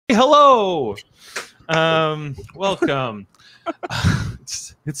Hello. Welcome.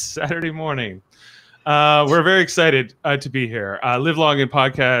 It's Saturday morning. We're very excited to be here. Live Long and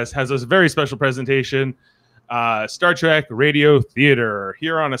Podcast has a very special presentation. Star Trek Radio Theater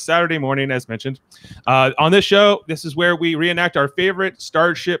here on a Saturday morning, as mentioned. On this show, this is where we reenact our favorite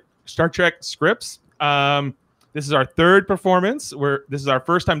Star Trek scripts. This is our third performance. This is our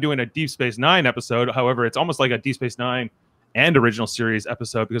first time doing a Deep Space Nine episode. However, it's almost like a Deep Space Nine and original series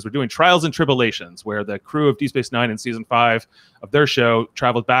episode because we're doing Trials and Tribble-ations, where the crew of Deep Space Nine in season 5 of their show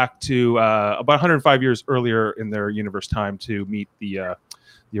traveled back to about 105 years earlier in their universe time to meet the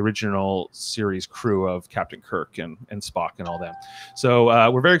original series crew of Captain Kirk and Spock and all them. So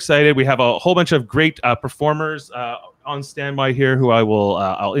we're very excited. We have a whole bunch of great performers on standby here who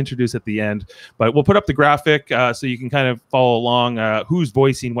I'll introduce at the end. But we'll put up the graphic so you can kind of follow along who's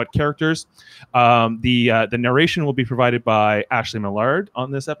voicing what characters. The narration will be provided by Ashley Millard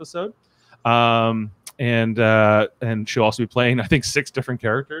on this episode. And she'll also be playing, I think, 6 different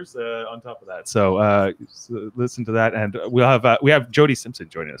characters on top of that. So listen to that, and we have Jodie Simpson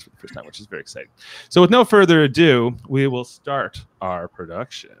joining us for the first time, which is very exciting. So with no further ado, we will start our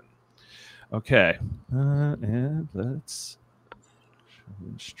production. Okay, and let's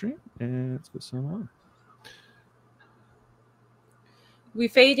stream and let's put some on. We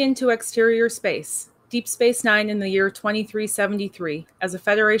fade into exterior space. Deep Space Nine in the year 2373, as a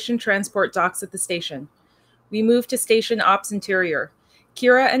Federation transport docks at the station. We move to Station Ops Interior.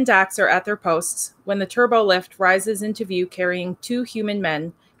 Kira and Dax are at their posts when the turbo lift rises into view carrying 2 human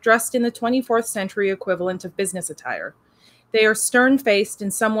men dressed in the 24th century equivalent of business attire. They are stern-faced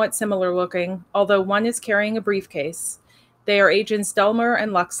and somewhat similar-looking, although one is carrying a briefcase. They are agents Dulmur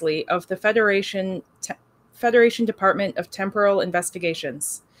and Lucsly of the Federation Department of Temporal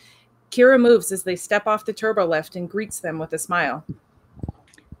Investigations. Kira moves as they step off the turbo lift and greets them with a smile.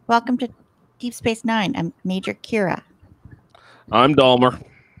 Welcome to Deep Space Nine. I'm Major Kira. I'm Dulmur.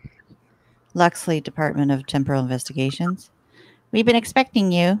 Lucsly, Department of Temporal Investigations. We've been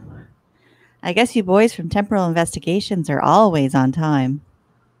expecting you. I guess you boys from Temporal Investigations are always on time.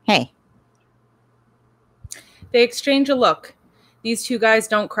 Hey. They exchange a look. These 2 guys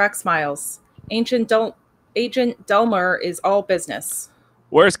don't crack smiles. Agent Dulmur is all business.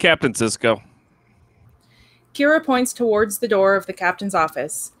 Where's Captain Sisko? Kira points towards the door of the captain's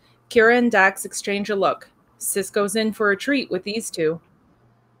office. Kira and Dax exchange a look. Sisko's in for a treat with these 2.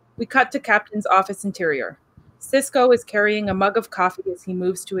 We cut to Captain's office interior. Sisko is carrying a mug of coffee as he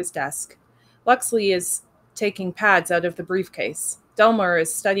moves to his desk. Lucsly is taking pads out of the briefcase. Dulmur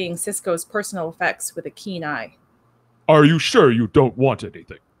is studying Sisko's personal effects with a keen eye. Are you sure you don't want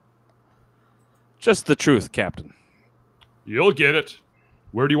anything? Just the truth, Captain. You'll get it.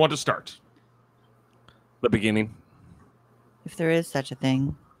 Where do you want to start? The beginning. If there is such a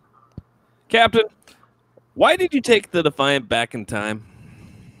thing. Captain, why did you take the Defiant back in time?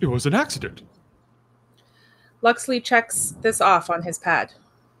 It was an accident. Lucsly checks this off on his pad.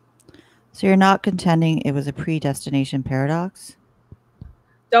 So you're not contending it was a predestination paradox?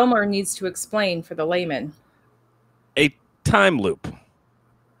 Dulmur needs to explain for the layman. A time loop.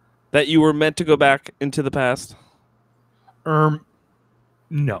 That you were meant to go back into the past?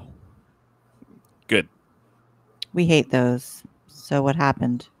 No. Good. We hate those. So what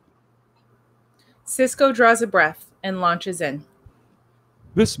happened? Sisko draws a breath and launches in.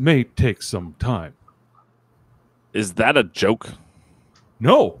 This may take some time. Is that a joke?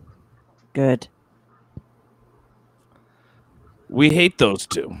 No. Good. We hate those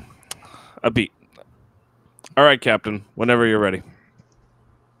 2. A beat. All right, Captain. Whenever you're ready.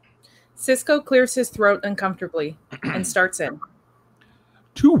 Sisko clears his throat uncomfortably and starts in.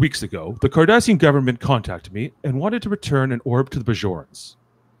 2 weeks ago, the Cardassian government contacted me and wanted to return an orb to the Bajorans.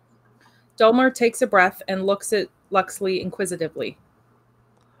 Dulmur takes a breath and looks at Lucsly inquisitively.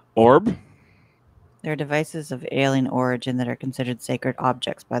 Orb? They're devices of alien origin that are considered sacred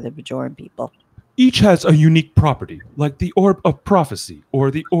objects by the Bajoran people. Each has a unique property, like the Orb of Prophecy or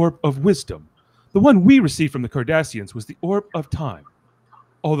the Orb of Wisdom. The one we received from the Cardassians was the Orb of Time,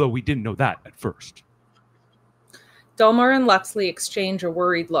 although we didn't know that at first. Dulmur and Lucsly exchange a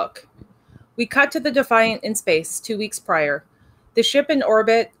worried look. We cut to the Defiant in space 2 weeks prior. The ship in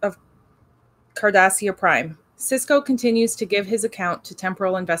orbit of Cardassia Prime. Sisko continues to give his account to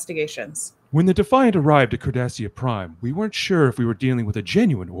Temporal Investigations. When the Defiant arrived at Cardassia Prime, we weren't sure if we were dealing with a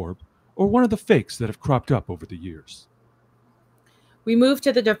genuine orb or one of the fakes that have cropped up over the years. We move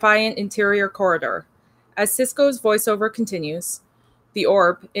to the Defiant interior corridor. As Sisko's voiceover continues, the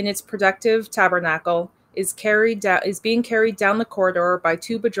orb, in its protective tabernacle, is being carried down the corridor by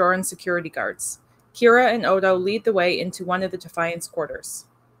 2 Bajoran security guards. Kira and Odo lead the way into one of the Defiant's quarters.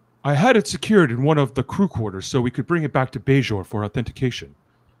 I had it secured in one of the crew quarters so we could bring it back to Behr for authentication.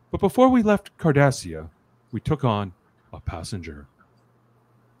 But before we left Cardassia, we took on a passenger.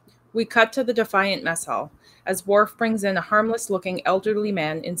 We cut to the Defiant mess hall, as Worf brings in a harmless-looking elderly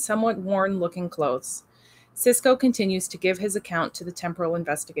man in somewhat worn-looking clothes. Sisko continues to give his account to the temporal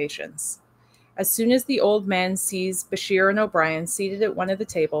investigations. As soon as the old man sees Bashir and O'Brien seated at one of the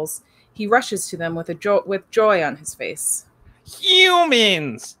tables, he rushes to them with joy on his face.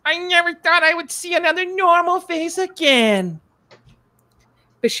 Humans! I never thought I would see another normal face again.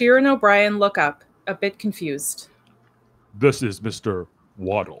 Bashir and O'Brien look up, a bit confused. This is Mr.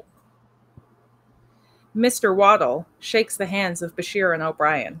 Waddle. Mr. Waddle shakes the hands of Bashir and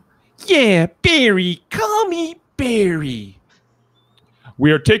O'Brien. Yeah, Barry. Call me Barry.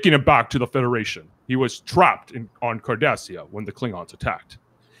 We are taking him back to the Federation. He was trapped on Cardassia when the Klingons attacked.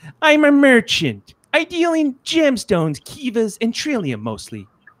 I'm a merchant. I deal in gemstones, kivas, and trillium mostly.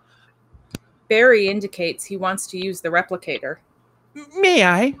 Barry indicates he wants to use the replicator. May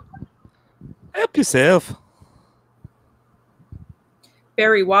I? Help yourself.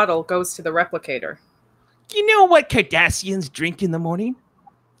 Barry Waddle goes to the replicator. You know what Cardassians drink in the morning?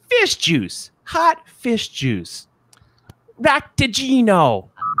 Fish juice. Hot fish juice. Ractigino.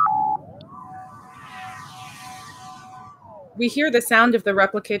 We hear the sound of the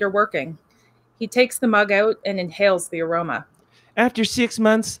replicator working. He takes the mug out and inhales the aroma. After 6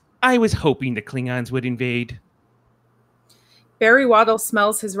 months, I was hoping the Klingons would invade. Barry Waddle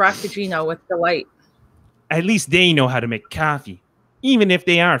smells his Ractigino with delight. At least they know how to make coffee, even if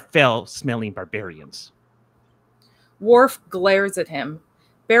they are foul-smelling barbarians. Worf glares at him.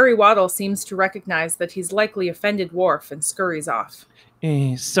 Barry Waddle seems to recognize that he's likely offended Worf and scurries off.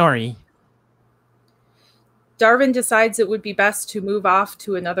 Sorry. Darvin decides it would be best to move off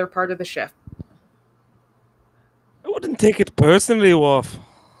to another part of the ship. I wouldn't take it personally, Worf.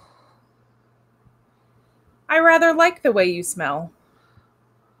 I rather like the way you smell.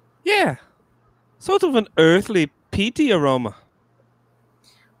 Yeah. Sort of an earthly, peaty aroma.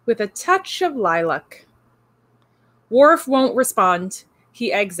 With a touch of lilac. Worf won't respond.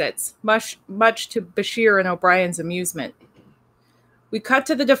 He exits, much to Bashir and O'Brien's amusement. We cut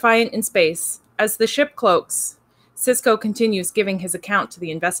to the Defiant in space. As the ship cloaks, Sisko continues giving his account to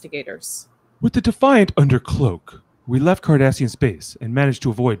the investigators. With the Defiant under cloak, we left Cardassian space and managed to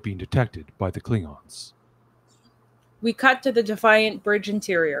avoid being detected by the Klingons. We cut to the Defiant bridge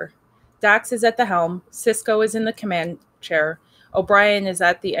interior. Dax is at the helm, Sisko is in the command chair, O'Brien is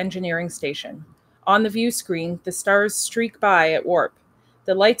at the engineering station. On the view screen, the stars streak by at warp.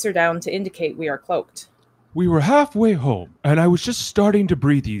 The lights are down to indicate we are cloaked. We were halfway home, and I was just starting to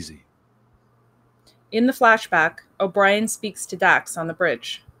breathe easy. In the flashback, O'Brien speaks to Dax on the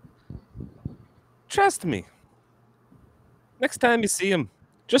bridge. Trust me. Next time you see him,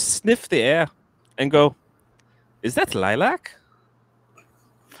 just sniff the air and go, is that lilac?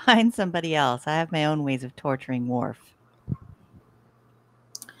 Find somebody else. I have my own ways of torturing Worf.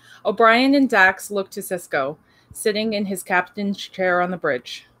 O'Brien and Dax look to Sisko, sitting in his captain's chair on the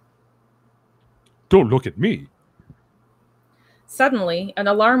bridge. Don't look at me. Suddenly, an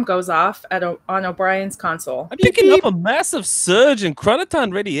alarm goes off on O'Brien's console. I'm picking up a massive surge in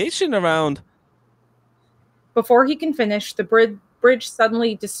chronoton radiation around. Before he can finish, the bridge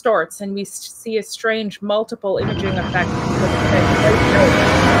suddenly distorts and we see a strange multiple imaging effect.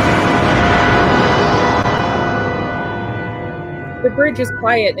 The bridge is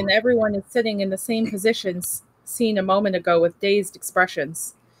quiet and everyone is sitting in the same positions seen a moment ago with dazed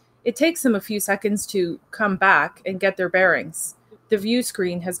expressions. It takes them a few seconds to come back and get their bearings. The view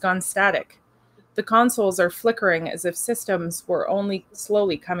screen has gone static. The consoles are flickering as if systems were only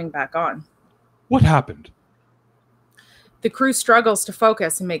slowly coming back on. What happened? The crew struggles to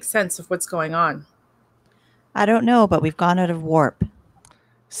focus and make sense of what's going on. I don't know, but we've gone out of warp.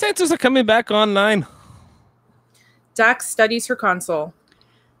 Sensors are coming back online. Dax studies her console.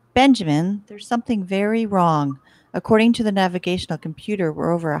 Benjamin, there's something very wrong. According to the navigational computer,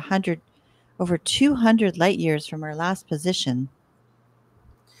 we're over 200 light years from our last position.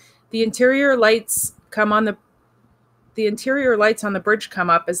 The interior lights on the bridge come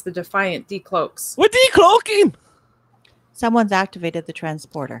up as the Defiant decloaks. We're decloaking! Someone's activated the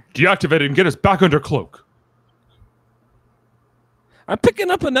transporter. Deactivate it and get us back under cloak. I'm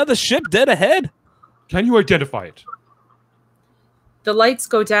picking up another ship dead ahead. Can you identify it? The lights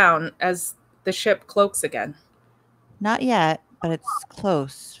go down as the ship cloaks again. Not yet, but it's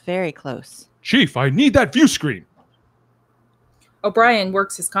close, very close. Chief, I need that view screen. O'Brien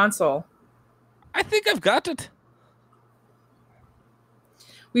works his console. I think I've got it.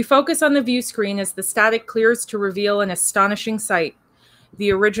 We focus on the view screen as the static clears to reveal an astonishing sight.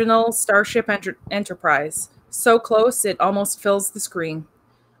 The original Starship Enterprise. So close, it almost fills the screen.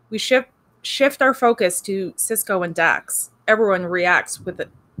 We shift our focus to Sisko and Dax. Everyone reacts with a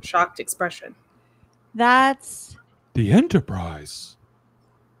shocked expression. That's The Enterprise.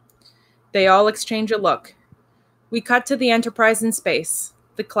 They all exchange a look. We cut to the Enterprise in space,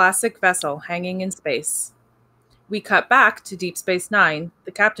 the classic vessel hanging in space. We cut back to Deep Space Nine,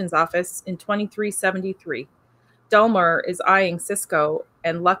 the captain's office in 2373. Dulmur is eyeing Sisko,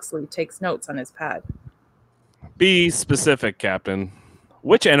 and Lucsly takes notes on his pad. Be specific, Captain.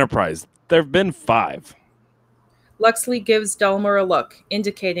 Which Enterprise? There have been 5. Lucsly gives Dulmur a look,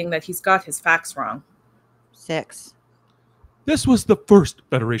 indicating that he's got his facts wrong. 6. This was the first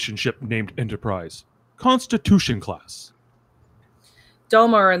Federation ship named Enterprise. Constitution class.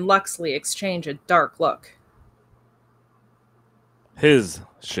 Dulmur and Lucsly exchange a dark look. His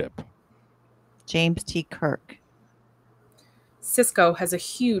ship. James T. Kirk. Sisko has a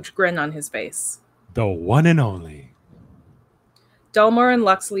huge grin on his face. The one and only. Dulmur and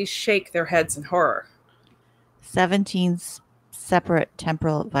Lucsly shake their heads in horror. 17 separate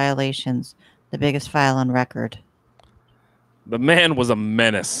temporal violations, the biggest file on record. The man was a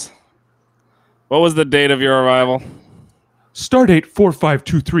menace. What was the date of your arrival? Stardate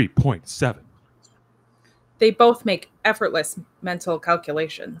 4523.7. They both make effortless mental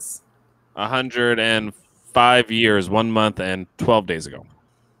calculations. 105 years, 1 month, and 12 days ago.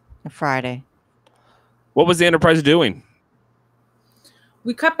 A Friday. What was the Enterprise doing?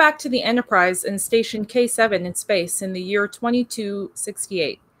 We cut back to the Enterprise and station K7 in space in the year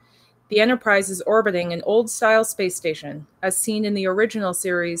 2268. The Enterprise is orbiting an old-style space station, as seen in the original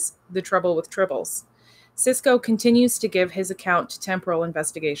series, The Trouble with Tribbles. Sisko continues to give his account to temporal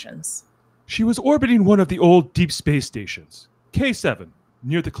investigations. She was orbiting one of the old deep space stations, K7,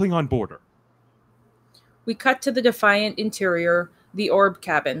 near the Klingon border. We cut to the Defiant interior, the orb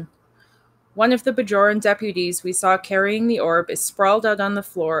cabin. One of the Bajoran deputies we saw carrying the orb is sprawled out on the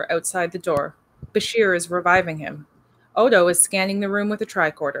floor outside the door. Bashir is reviving him. Odo is scanning the room with a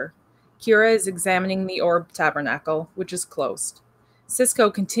tricorder. Kira is examining the orb tabernacle, which is closed.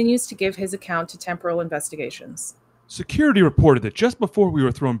 Sisko continues to give his account to temporal investigations. Security reported that just before we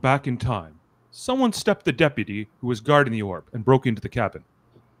were thrown back in time, someone stepped the deputy who was guarding the orb and broke into the cabin.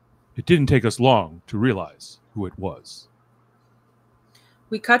 It didn't take us long to realize who it was.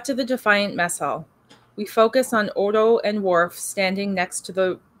 We cut to the Defiant mess hall. We focus on Odo and Worf standing next to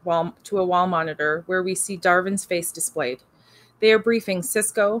a wall monitor where we see Darvin's face displayed. They are briefing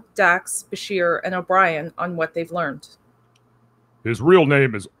Sisko, Dax, Bashir, and O'Brien on what they've learned. His real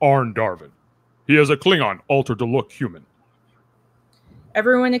name is Arne Darvin. He is a Klingon altered to look human.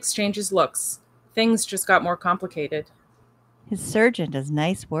 Everyone exchanges looks. Things just got more complicated. His surgeon does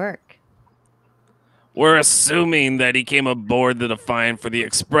nice work. We're assuming that he came aboard the Defiant for the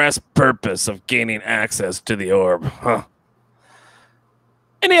express purpose of gaining access to the orb. Huh.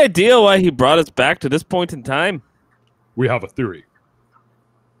 Any idea why he brought us back to this point in time? We have a theory.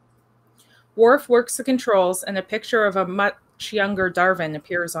 Worf works the controls and a picture of a much younger Darvin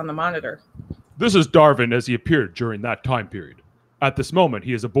appears on the monitor. This is Darvin as he appeared during that time period. At this moment,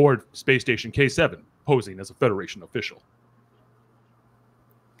 he is aboard Space Station K7, posing as a Federation official.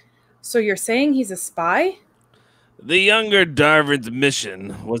 So you're saying he's a spy? The younger Darvin's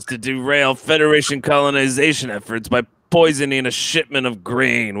mission was to derail Federation colonization efforts by poisoning a shipment of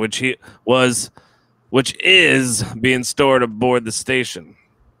grain, which is being stored aboard the station.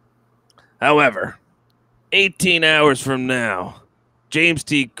 However, 18 hours from now, James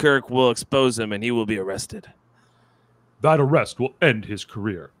T. Kirk will expose him and he will be arrested. That arrest will end his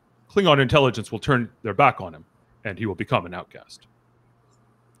career. Klingon intelligence will turn their back on him, and he will become an outcast.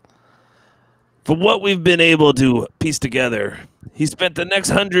 For what we've been able to piece together, he spent the next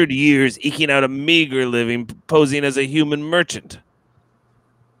 100 years eking out a meager living posing as a human merchant.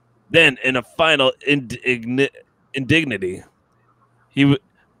 Then, in a final indignity, he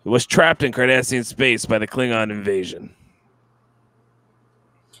was trapped in Cardassian space by the Klingon invasion.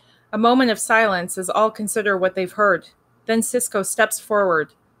 A moment of silence as all consider what they've heard. Then Sisko steps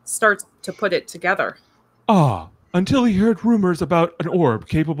forward, starts to put it together. Until he heard rumors about an orb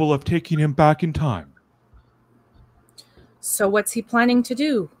capable of taking him back in time. So what's he planning to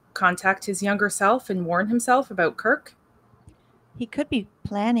do? Contact his younger self and warn himself about Kirk? He could be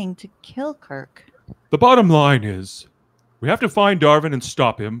planning to kill Kirk. The bottom line is, we have to find Darvin and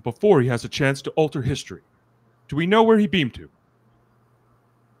stop him before he has a chance to alter history. Do we know where he beamed to?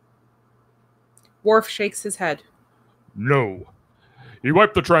 Worf shakes his head. No. He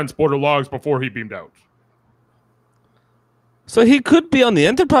wiped the transporter logs before he beamed out. So he could be on the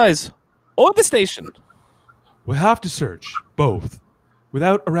Enterprise or the station. We'll have to search both.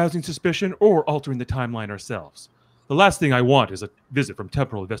 without arousing suspicion or altering the timeline ourselves. The last thing I want is a visit from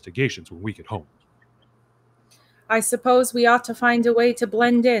Temporal Investigations when we get home. I suppose we ought to find a way to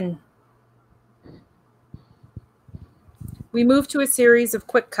blend in. We move to a series of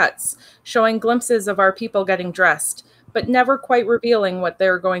quick cuts, showing glimpses of our people getting dressed, but never quite revealing what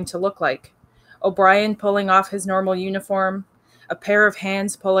they're going to look like. O'Brien pulling off his normal uniform, a pair of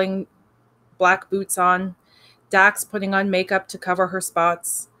hands pulling black boots on, Dax putting on makeup to cover her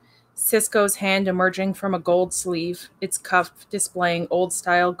spots, Sisko's hand emerging from a gold sleeve, its cuff displaying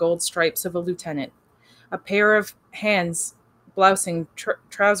old-style gold stripes of a lieutenant, a pair of hands blousing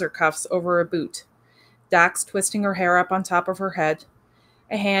trouser cuffs over a boot, Dax twisting her hair up on top of her head,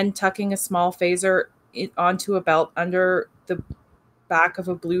 a hand tucking a small phaser onto a belt under the back of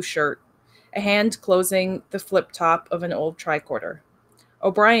a blue shirt, a hand closing the flip top of an old tricorder,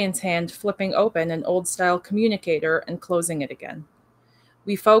 O'Brien's hand flipping open an old-style communicator and closing it again.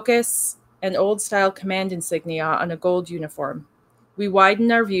 We focus an old-style command insignia on a gold uniform. We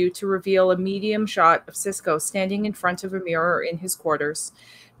widen our view to reveal a medium shot of Sisko standing in front of a mirror in his quarters,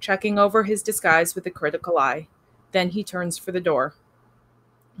 checking over his disguise with a critical eye. Then he turns for the door.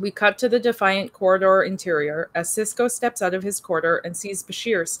 We cut to the Defiant corridor interior as Sisko steps out of his quarter and sees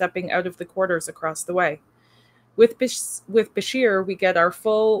Bashir stepping out of the quarters across the way. With Bashir, we get our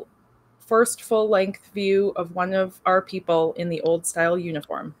first full-length view of one of our people in the old-style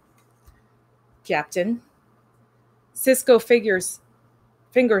uniform. Captain. Sisko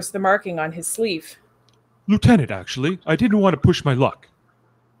fingers the marking on his sleeve. Lieutenant, actually. I didn't want to push my luck.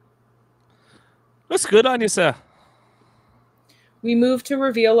 Looks good on you, sir. We move to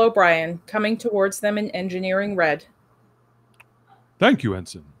reveal O'Brien, coming towards them in engineering red. Thank you,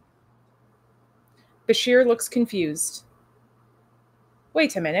 Ensign. Bashir looks confused.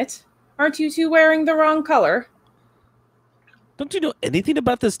 Wait a minute. Aren't you two wearing the wrong color? Don't you know anything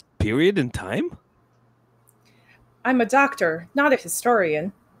about this period in time? I'm a doctor, not a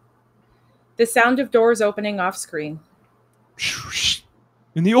historian. The sound of doors opening off screen.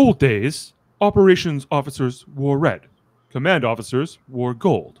 In the old days, operations officers wore red. Command officers wore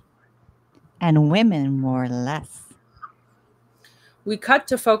gold. And women wore less. We cut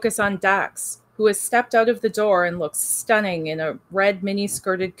to focus on Dax, who has stepped out of the door and looks stunning in a red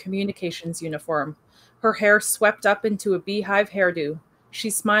mini-skirted communications uniform, her hair swept up into a beehive hairdo. She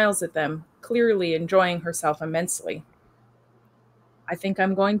smiles at them, clearly enjoying herself immensely. I think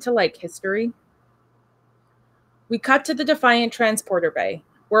I'm going to like history. We cut to the Defiant transporter bay,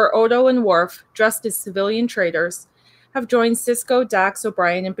 where Odo and Worf, dressed as civilian traders, have joined Sisko, Dax,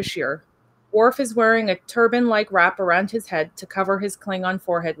 O'Brien, and Bashir. Worf is wearing a turban-like wrap around his head to cover his Klingon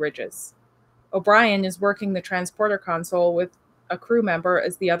forehead ridges. O'Brien is working the transporter console with a crew member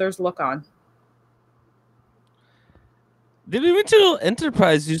as the others look on. The original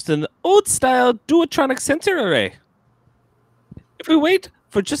Enterprise used an old-style duotronic sensor array. If we wait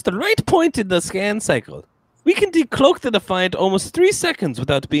for just the right point in the scan cycle, we can decloak the Defiant almost 3 seconds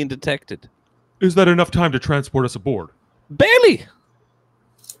without being detected. Is that enough time to transport us aboard? Barely!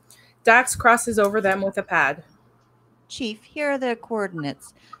 Dax crosses over them with a pad. Chief, here are the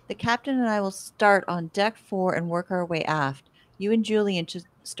coordinates. The captain and I will start on deck 4 and work our way aft. You and Julian should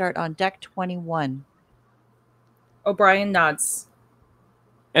start on deck 21. O'Brien nods.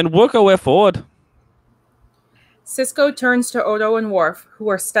 And work our way forward. Sisko turns to Odo and Worf, who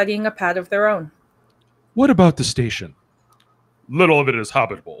are studying a pad of their own. What about the station? Little of it is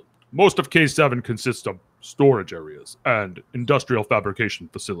habitable. Most of K7 consists of storage areas and industrial fabrication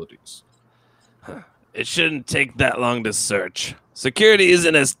facilities. It shouldn't take that long to search. Security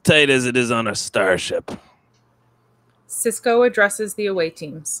isn't as tight as it is on a starship. Sisko addresses the away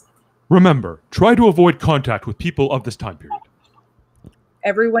teams. Remember, try to avoid contact with people of this time period.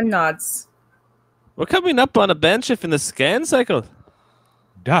 Everyone nods. We're coming up on a band shift in the scan cycle.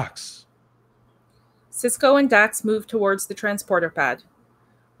 Dax. Sisko and Dax move towards the transporter pad.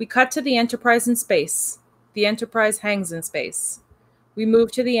 We cut to the Enterprise in space. The Enterprise hangs in space. We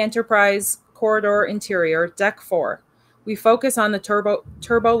move to the Enterprise corridor interior, deck 4. We focus on the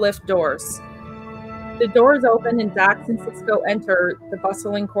turbo lift doors. The doors open and Dax and Sisko enter the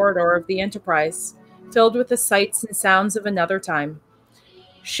bustling corridor of the Enterprise, filled with the sights and sounds of another time.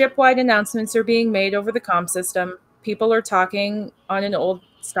 Ship-wide announcements are being made over the comm system. People are talking on an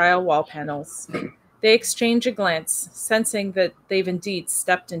old-style wall panels. They exchange a glance, sensing that they've indeed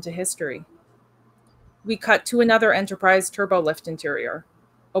stepped into history. We cut to another Enterprise turbolift interior.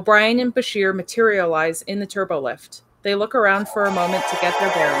 O'Brien and Bashir materialize in the turbolift. They look around for a moment to get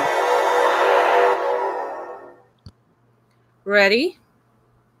their bearings. Ready?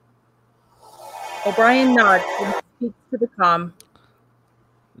 O'Brien nods and speaks to the comm.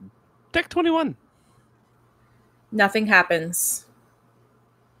 Deck 21. Nothing happens.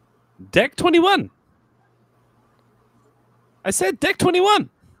 Deck 21. I said deck 21.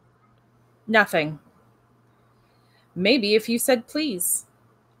 Nothing. Maybe if you said please.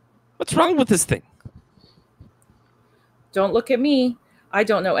 What's wrong with this thing? Don't look at me. I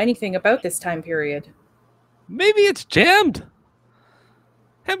don't know anything about this time period. Maybe it's jammed.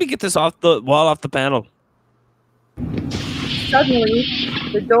 Help me get this off the wall, off the panel. Suddenly,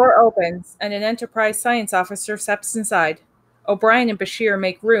 the door opens and an Enterprise science officer steps inside. O'Brien and Bashir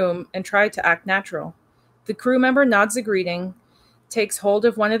make room and try to act natural. The crew member nods a greeting, takes hold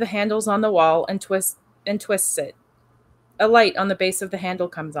of one of the handles on the wall and twists it. A light on the base of the handle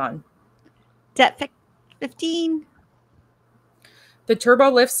comes on. Det 15. The turbo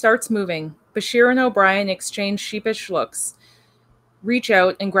lift starts moving. Bashir and O'Brien exchange sheepish looks, reach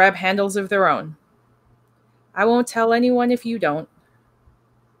out and grab handles of their own. I won't tell anyone if you don't.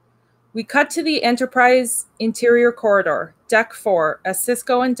 We cut to the Enterprise interior corridor, Deck 4, as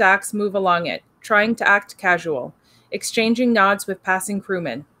Sisko and Dax move along it, trying to act casual, exchanging nods with passing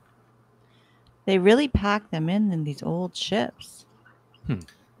crewmen. They really pack them in these old ships.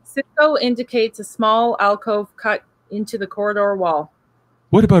 Sisko indicates a small alcove cut into the corridor wall.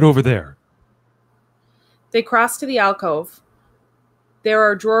 What about over there? They cross to the alcove. There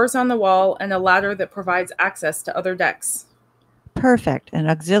are drawers on the wall and a ladder that provides access to other decks. Perfect. An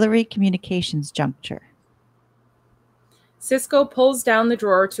auxiliary communications juncture. Sisko pulls down the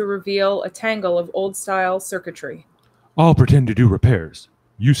drawer to reveal a tangle of old-style circuitry. I'll pretend to do repairs.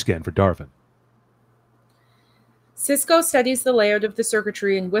 You scan for Darvin. Sisko studies the layout of the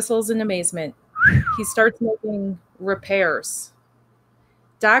circuitry and whistles in amazement. He starts making repairs.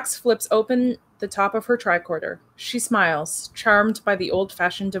 Dax flips open the top of her tricorder. She smiles, charmed by the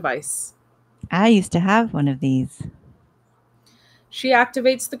old-fashioned device. I used to have one of these. She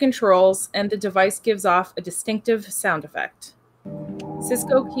activates the controls, and the device gives off a distinctive sound effect.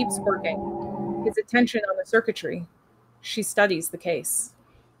 Sisko keeps working, his attention on the circuitry. She studies the case.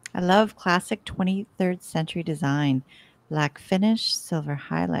 I love classic 23rd century design. Black finish, silver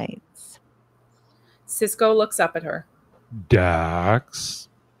highlights. Sisko looks up at her. Dax.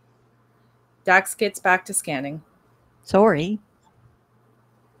 Dax gets back to scanning. Sorry.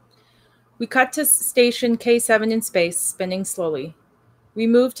 We cut to station K7 in space, spinning slowly. We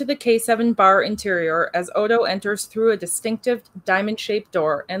move to the K7 bar interior as Odo enters through a distinctive diamond-shaped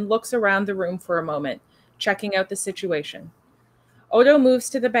door and looks around the room for a moment, checking out the situation. Odo moves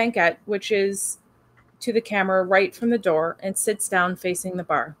to the banquette, which is to the camera right from the door, and sits down facing the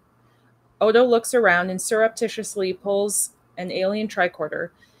bar. Odo looks around and surreptitiously pulls an alien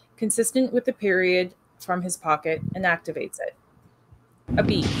tricorder, consistent with the period, from his pocket and activates it. A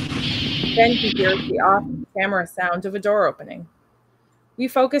beep. Then he hears the off-camera sound of a door opening. We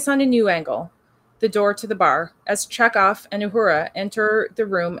focus on a new angle, the door to the bar, as Chekhov and Uhura enter the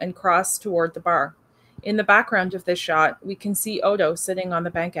room and cross toward the bar. In the background of this shot, we can see Odo sitting on the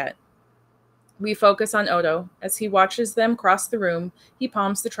banquette. We focus on Odo. As he watches them cross the room, he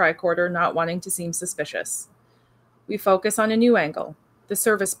palms the tricorder, not wanting to seem suspicious. We focus on a new angle, the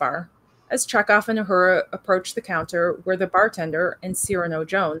service bar, as Chekhov and Uhura approach the counter where the bartender and Cyrano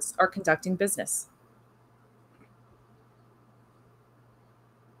Jones are conducting business.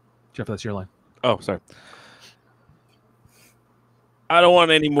 Jeff, that's your line. Oh, sorry. I don't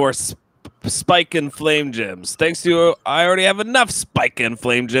want any more spike and flame gems. Thanks to you, I already have enough spike and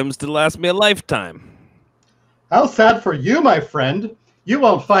flame gems to last me a lifetime. How sad for you, my friend. You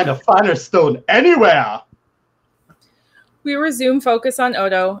won't find a finer stone anywhere. We resume focus on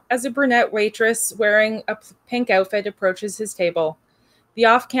Odo as a brunette waitress wearing a pink outfit approaches his table. The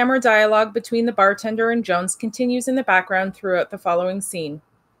off-camera dialogue between the bartender and Jones continues in the background throughout the following scene.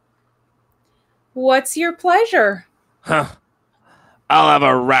 What's your pleasure? Huh. I'll have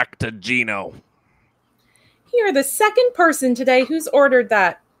a rack to Gino. You're the second person today who's ordered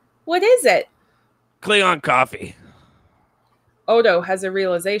that. What is it? Klingon coffee. Odo has a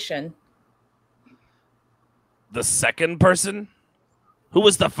realization. The second person? Who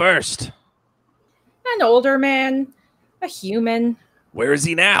was the first? An older man. A human. Where is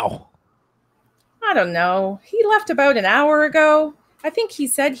he now? I don't know. He left about an hour ago. I think he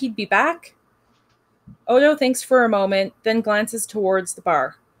said he'd be back. Odo thinks for a moment, then glances towards the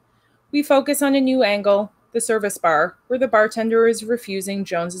bar. We focus on a new angle, the service bar, where the bartender is refusing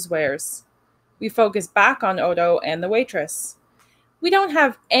Jones's wares. We focus back on Odo and the waitress. We don't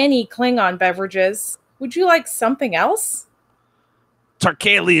have any Klingon beverages. Would you like something else?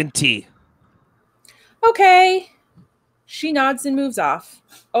 Tarkalian tea. Okay. She nods and moves off.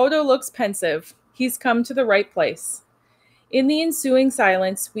 Odo looks pensive. He's come to the right place. In the ensuing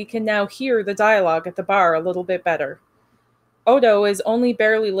silence, we can now hear the dialogue at the bar a little bit better. Odo is only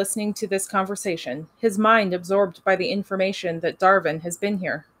barely listening to this conversation, his mind absorbed by the information that Darvin has been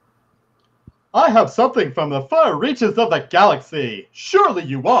here. I have something from the far reaches of the galaxy. Surely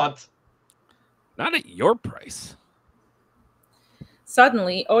you want. Not at your price.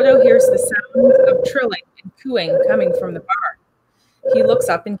 Suddenly, Odo hears the sounds of trilling and cooing coming from the bar. He looks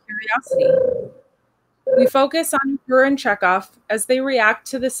up in curiosity. We focus on Uhura and Chekhov as they react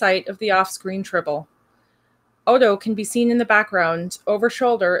to the sight of the off-screen Tribble. Odo can be seen in the background, over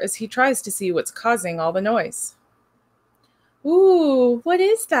shoulder, as he tries to see what's causing all the noise. Ooh, what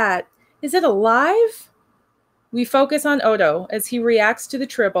is that? Is it alive? We focus on Odo as he reacts to the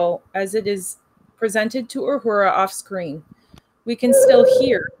Tribble as it is presented to Uhura off-screen. We can still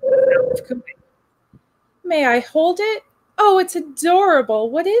hear the sound of cooing. May I hold it? Oh, it's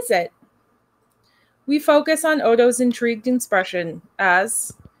adorable. What is it? We focus on Odo's intrigued expression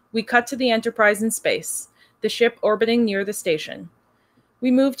as we cut to the Enterprise in space, the ship orbiting near the station.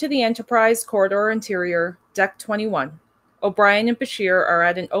 We move to the Enterprise corridor interior, Deck 21. O'Brien and Bashir are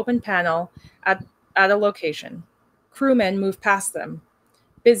at an open panel at a location. Crewmen move past them,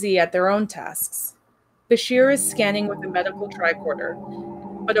 busy at their own tasks. Bashir is scanning with a medical tricorder,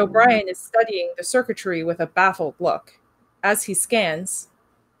 but O'Brien is studying the circuitry with a baffled look. As he scans,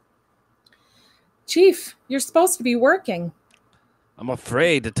 Chief, you're supposed to be working. I'm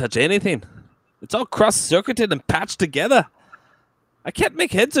afraid to touch anything. It's all cross-circuited and patched together. I can't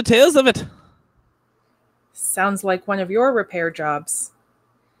make heads or tails of it. Sounds like one of your repair jobs.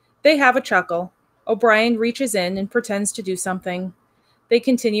 They have a chuckle. O'Brien reaches in and pretends to do something. They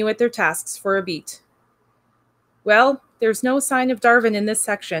continue at their tasks for a beat. Well, there's no sign of Darvin in this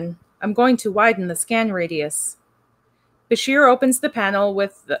section. I'm going to widen the scan radius. Bashir opens the panel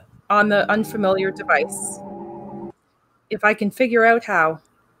on the unfamiliar device. If I can figure out how.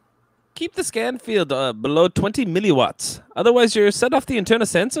 Keep the scan field below 20 milliwatts. Otherwise, you're set off the internal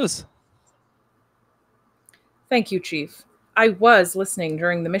sensors. Thank you, Chief. I was listening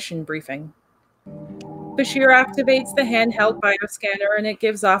during the mission briefing. Bashir activates the handheld bioscanner and it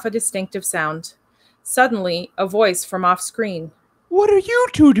gives off a distinctive sound. Suddenly, a voice from off-screen. What are you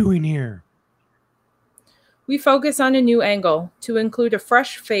two doing here? We focus on a new angle to include a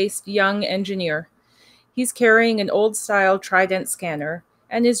fresh-faced young engineer. He's carrying an old-style Trident scanner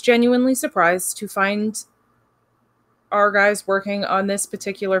and is genuinely surprised to find our guys working on this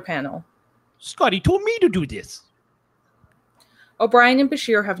particular panel. Scotty told me to do this. O'Brien and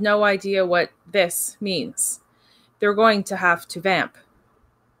Bashir have no idea what this means. They're going to have to vamp.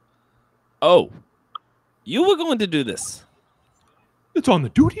 Oh, you were going to do this. It's on the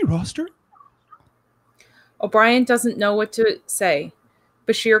duty roster. O'Brien doesn't know what to say.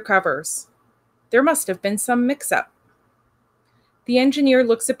 Bashir covers. There must have been some mix-up. The engineer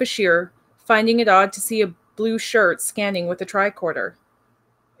looks at Bashir, finding it odd to see a blue shirt scanning with a tricorder.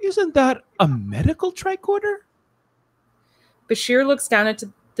 Isn't that a medical tricorder? Bashir looks down at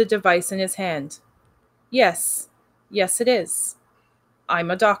the device in his hand. Yes, it is. I'm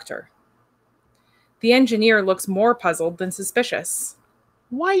a doctor. The engineer looks more puzzled than suspicious.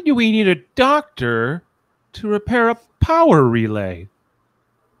 Why do we need a doctor to repair a power relay?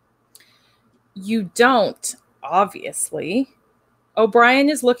 You don't, obviously. O'Brien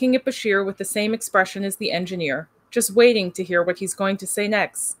is looking at Bashir with the same expression as the engineer, just waiting to hear what he's going to say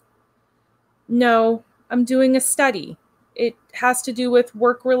next. No, I'm doing a study. It has to do with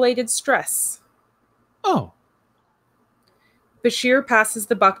work-related stress. Oh. Bashir passes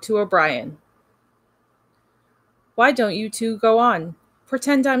the buck to O'Brien. Why don't you two go on?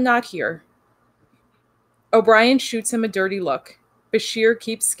 Pretend I'm not here. O'Brien shoots him a dirty look. Bashir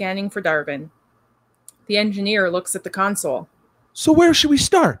keeps scanning for Darvin. The engineer looks at the console. So where should we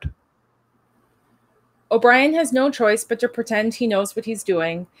start? O'Brien has no choice but to pretend he knows what he's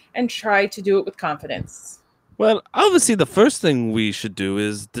doing and try to do it with confidence. Well, obviously the first thing we should do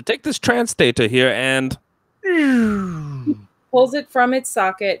is to take this trans data here and... Pulls it from its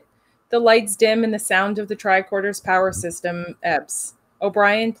socket. The lights dim and the sound of the tricorder's power system ebbs.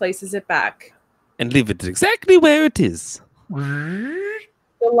 O'Brien places it back. And leave it exactly where it is.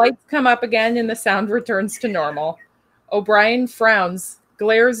 The lights come up again and the sound returns to normal. O'Brien frowns,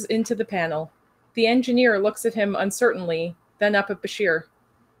 glares into the panel. The engineer looks at him uncertainly, then up at Bashir.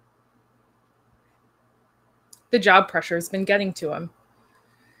 The job pressure has been getting to him.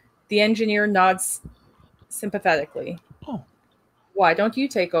 The engineer nods sympathetically. Oh. Why don't you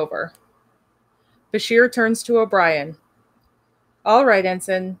take over? Bashir turns to O'Brien. All right,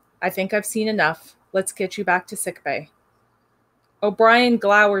 Ensign. I think I've seen enough. Let's get you back to sickbay. O'Brien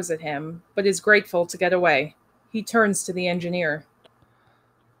glowers at him, but is grateful to get away. He turns to the engineer.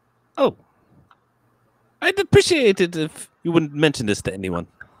 Oh. I'd appreciate it if you wouldn't mention this to anyone.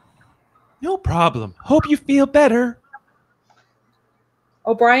 No problem. Hope you feel better.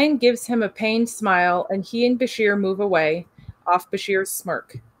 O'Brien gives him a pained smile, and he and Bashir move away, off Bashir's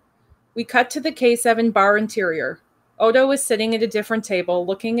smirk. We cut to the K7 bar interior. Odo is sitting at a different table,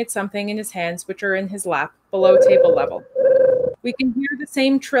 looking at something in his hands, which are in his lap, below table level. We can hear the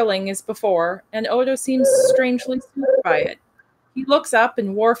same trilling as before, and Odo seems strangely soothed by it. He looks up,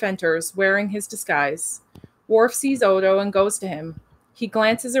 and Worf enters, wearing his disguise. Worf sees Odo and goes to him. He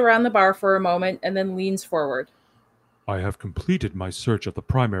glances around the bar for a moment and then leans forward. I have completed my search of the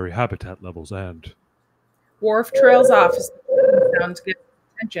primary habitat levels and... Worf trails off as the sound gets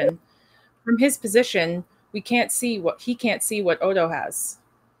attention. From his position, he can't see what Odo has.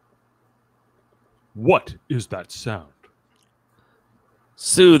 What is that sound?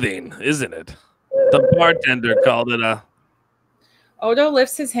 Soothing, isn't it? The bartender called it a... Odo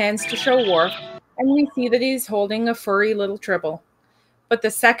lifts his hands to show Worf, and we see that he's holding a furry little tribble. But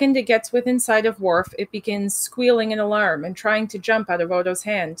the second it gets within sight of Worf, it begins squealing in alarm and trying to jump out of Odo's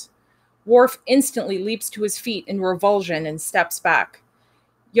hand. Worf instantly leaps to his feet in revulsion and steps back.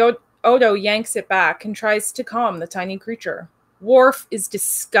 Odo yanks it back and tries to calm the tiny creature. Worf is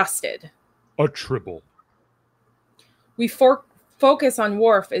disgusted. A tribble. We focus on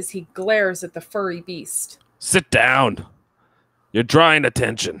Worf as he glares at the furry beast. Sit down. You're drawing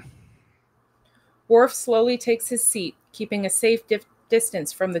attention. Worf slowly takes his seat, keeping a safe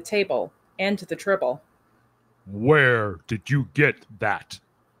distance from the table and the tribble. Where did you get that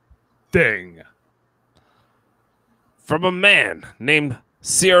thing? From a man named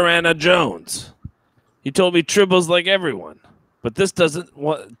Sierrana Jones. He told me tribbles like everyone, but this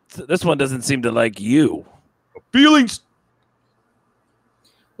one doesn't seem to like you. Feelings.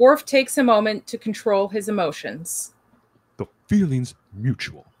 Worf takes a moment to control his emotions. The feelings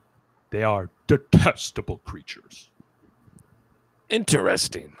mutual. They are detestable creatures.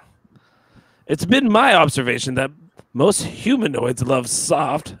 Interesting. It's been my observation that most humanoids love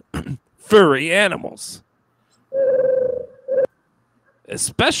soft, furry animals.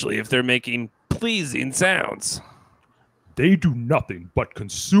 Especially if they're making pleasing sounds. They do nothing but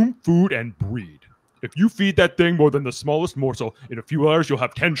consume food and breed. If you feed that thing more than the smallest morsel, in a few hours you'll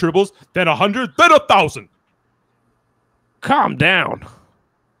have 10 tribbles, then 100, then 1,000. Calm down.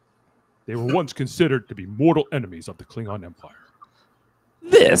 They were once considered to be mortal enemies of the Klingon Empire.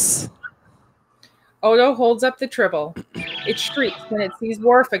 This? Odo holds up the tribble. It shrieks when it sees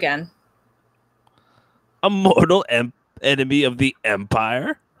Worf again. A mortal enemy of the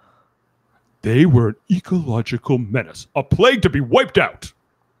Empire? They were an ecological menace, a plague to be wiped out.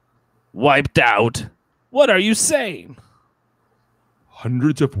 Wiped out? What are you saying?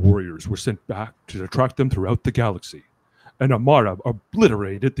 Hundreds of warriors were sent back to attract them throughout the galaxy. And Amara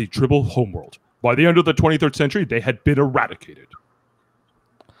obliterated the Tribble homeworld. By the end of the 23rd century, they had been eradicated.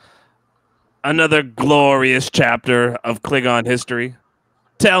 Another glorious chapter of Klingon history.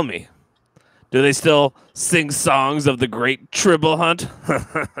 Tell me, do they still sing songs of the great Tribble hunt?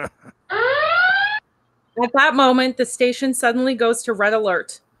 At that moment, the station suddenly goes to red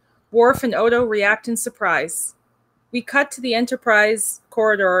alert. Worf and Odo react in surprise. We cut to the Enterprise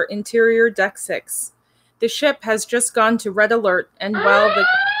corridor, interior deck 6. The ship has just gone to red alert, and while the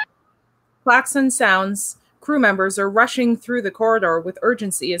klaxon sounds, crew members are rushing through the corridor with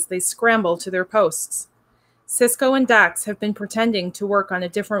urgency as they scramble to their posts. Sisko and Dax have been pretending to work on a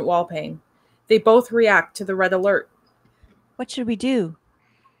different wall pane. They both react to the red alert. What should we do?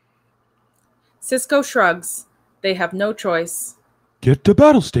 Sisko shrugs. They have no choice. Get to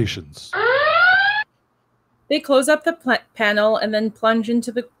battle stations. They close up the panel and then plunge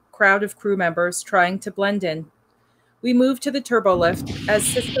into the crowd of crew members trying to blend in. We move to the turbolift as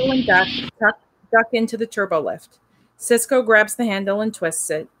Sisko and Dax duck into the turbolift. Sisko grabs the handle and twists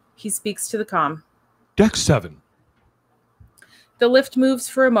it. He speaks to the comm. Deck 7. The lift moves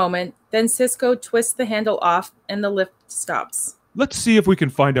for a moment, then Sisko twists the handle off and the lift stops. Let's see if we can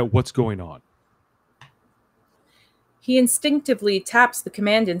find out what's going on. He instinctively taps the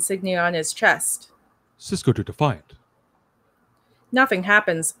command insignia on his chest. Sisko to Defiant. Nothing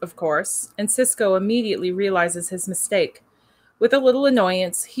happens, of course, and Sisko immediately realizes his mistake. With a little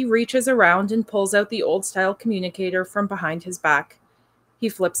annoyance, he reaches around and pulls out the old-style communicator from behind his back. He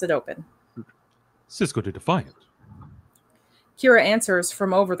flips it open. Sisko to Defiant. Kira answers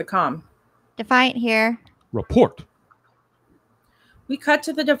from over the comm. Defiant here. Report. We cut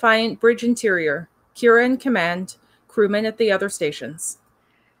to the Defiant bridge interior. Kira in command, crewmen at the other stations.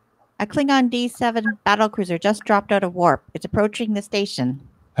 A Klingon D7 battlecruiser just dropped out of warp. It's approaching the station.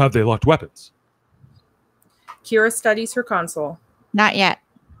 Have they locked weapons? Kira studies her console. Not yet.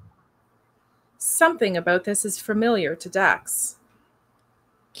 Something about this is familiar to Dax.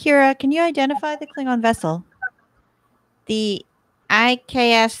 Kira, can you identify the Klingon vessel? The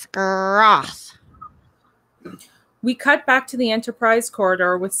IKS Gross. We cut back to the Enterprise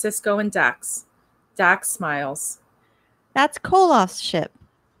corridor with Sisko and Dax. Dax smiles. That's Koloth's ship.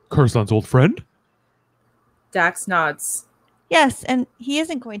 Curzon's old friend? Dax nods. Yes, and he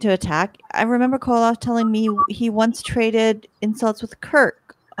isn't going to attack. I remember Koloth telling me he once traded insults with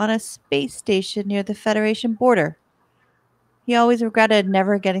Kirk on a space station near the Federation border. He always regretted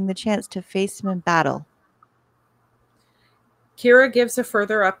never getting the chance to face him in battle. Kira gives a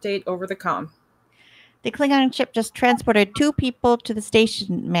further update over the comm. The Klingon ship just transported 2 people to the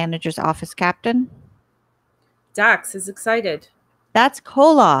station manager's office, Captain. Dax is excited. That's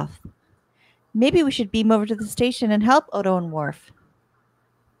Koloth. Maybe we should beam over to the station and help Odo and Worf.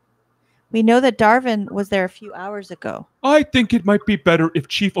 We know that Darvin was there a few hours ago. I think it might be better if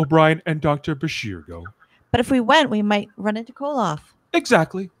Chief O'Brien and Dr. Bashir go. But if we went, we might run into Koloth.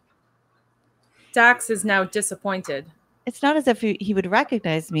 Exactly. Dax is now disappointed. It's not as if he would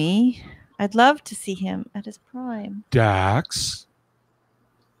recognize me. I'd love to see him at his prime. Dax?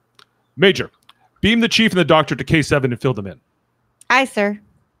 Major, beam the Chief and the Doctor to K7 and fill them in. Aye, sir.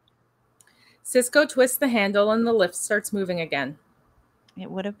 Sisko twists the handle and the lift starts moving again.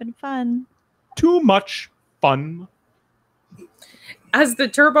 It would have been fun. Too much fun. As the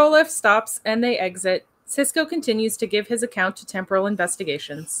turbo lift stops and they exit, Sisko continues to give his account to temporal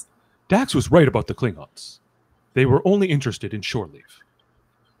investigations. Dax was right about the Klingons. They were only interested in shore leave.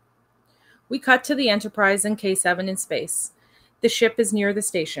 We cut to the Enterprise and K7 in space. The ship is near the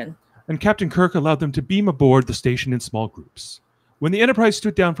station. And Captain Kirk allowed them to beam aboard the station in small groups. When the Enterprise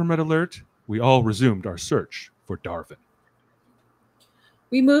stood down from red alert, we all resumed our search for Darvin.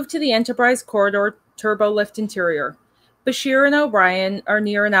 We move to the Enterprise corridor turbo lift interior. Bashir and O'Brien are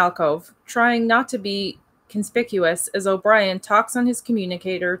near an alcove, trying not to be conspicuous as O'Brien talks on his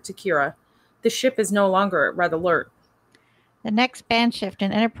communicator to Kira. The ship is no longer at red alert. The next band shift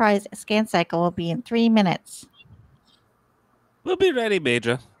in Enterprise scan cycle will be in 3 minutes. We'll be ready,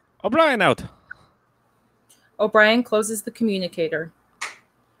 Major. O'Brien out. O'Brien closes the communicator.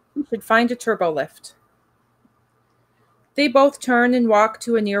 We should find a turbo lift. They both turn and walk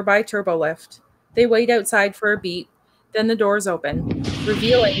to a nearby turbo lift. They wait outside for a beat. Then the doors open,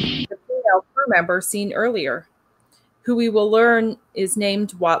 revealing the female crew member seen earlier, who we will learn is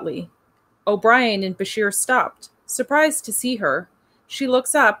named Watley. O'Brien and Bashir stopped, surprised to see her. She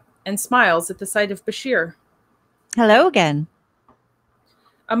looks up and smiles at the sight of Bashir. Hello again.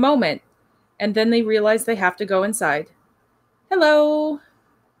 A moment, and then they realize they have to go inside. Hello.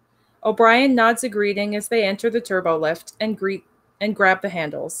 O'Brien nods a greeting as they enter the turbo lift and grab the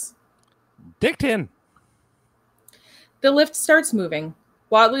handles. Dicked in. The lift starts moving.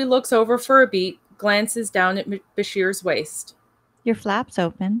 Watley looks over for a beat, glances down at Bashir's waist. Your flap's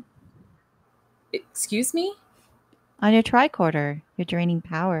open. Excuse me? On your tricorder, you're draining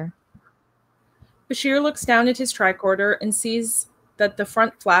power. Bashir looks down at his tricorder and sees that the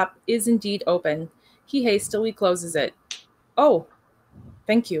front flap is indeed open. He hastily closes it. Oh,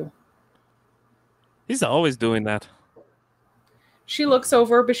 thank you. He's always doing that. She looks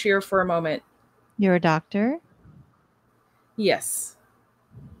over Bashir for a moment. You're a doctor? Yes.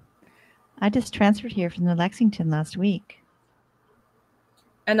 I just transferred here from the Lexington last week.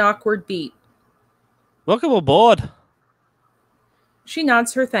 An awkward beat. Welcome aboard. She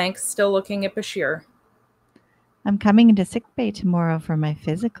nods her thanks, still looking at Bashir. I'm coming into sickbay tomorrow for my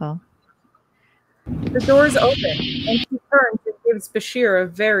physical. The doors open, and she turns and gives Bashir a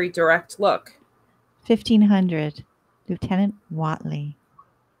very direct look. 1500, Lieutenant Watley.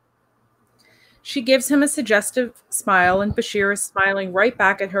 She gives him a suggestive smile, and Bashir is smiling right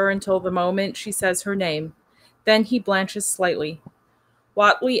back at her until the moment she says her name. Then he blanches slightly.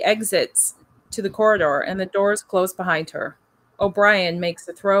 Watley exits to the corridor, and the doors close behind her. O'Brien makes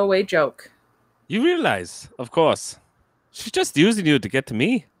a throwaway joke. You realize, of course, she's just using you to get to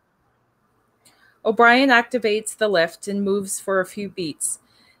me. O'Brien activates the lift and moves for a few beats.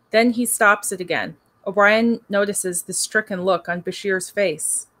 Then he stops it again. O'Brien notices the stricken look on Bashir's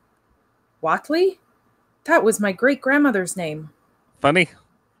face. Watley? That was my great-grandmother's name. Funny.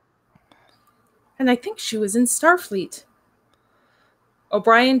 And I think she was in Starfleet.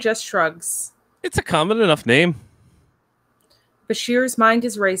 O'Brien just shrugs. It's a common enough name. Bashir's mind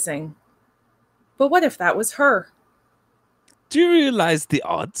is racing. But what if that was her? Do you realize the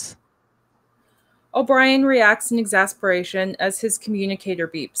odds? O'Brien reacts in exasperation as his communicator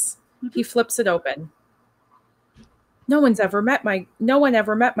beeps. He flips it open. No one ever met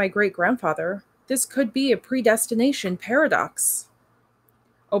my great-grandfather. This could be a predestination paradox.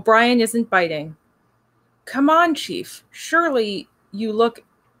 O'Brien isn't biting. Come on, Chief. Surely you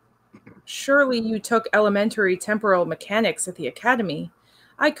took elementary temporal mechanics at the academy.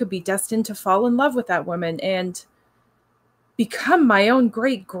 I could be destined to fall in love with that woman and become my own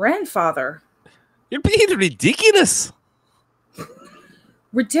great-grandfather. You're being ridiculous.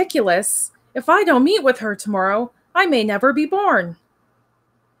 Ridiculous? If I don't meet with her tomorrow, I may never be born.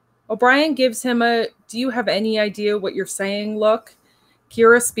 O'Brien gives him a "do you have any idea what you're saying" look.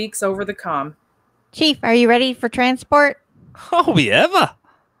 Kira speaks over the comm. Chief, are you ready for transport? Oh, we ever?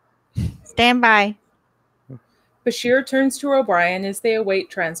 Stand by. Bashir turns to O'Brien as they await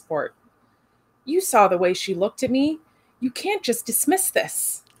transport. You saw the way she looked at me. You can't just dismiss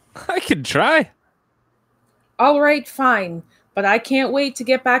this. I can try. All right, fine. But I can't wait to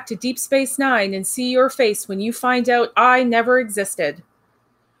get back to Deep Space Nine and see your face when you find out I never existed.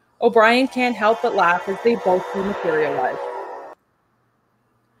 O'Brien can't help but laugh as they both dematerialize.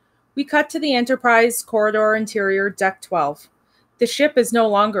 We cut to the Enterprise corridor interior, Deck 12. The ship is no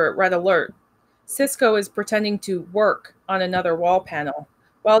longer at red alert. Sisko is pretending to work on another wall panel,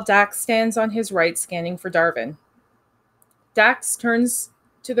 while Dax stands on his right scanning for Darvin. Dax turns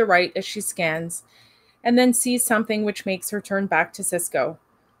to the right as she scans, and then sees something which makes her turn back to Sisko.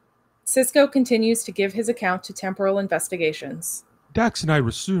 Sisko continues to give his account to temporal investigations. Dax and I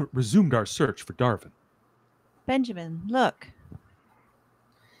resumed our search for Darvin. Benjamin, look.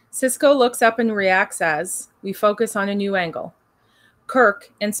 Sisko looks up and reacts as we focus on a new angle. Kirk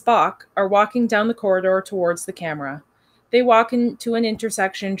and Spock are walking down the corridor towards the camera. They walk into an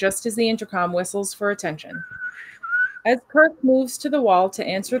intersection just as the intercom whistles for attention. As Kirk moves to the wall to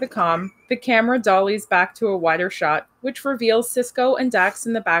answer the comm, the camera dollies back to a wider shot, which reveals Sisko and Dax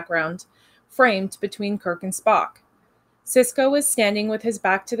in the background, framed between Kirk and Spock. Sisko is standing with his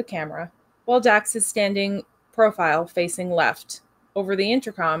back to the camera, while Dax is standing profile facing left. Over the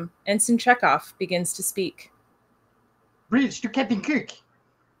intercom, Ensign Chekhov begins to speak. Bridge to Captain Kirk.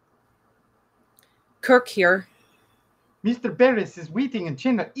 Kirk here. Mr. Baris is waiting in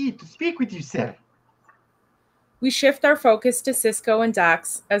Channel E to speak with you, sir. We shift our focus to Sisko and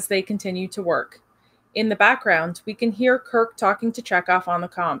Dax as they continue to work. In the background, we can hear Kirk talking to Chekhov on the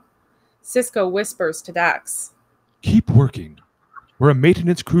comm. Sisko whispers to Dax. Keep working. We're a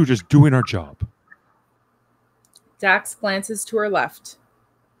maintenance crew just doing our job. Dax glances to her left.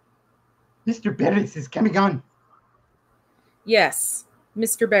 Mr. Baris is coming on. Yes,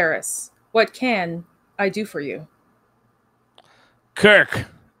 Mr. Baris. What can I do for you? Kirk,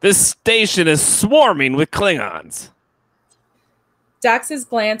 this station is swarming with Klingons. Dax's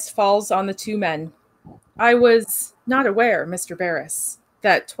glance falls on the two men. I was not aware, Mr. Baris,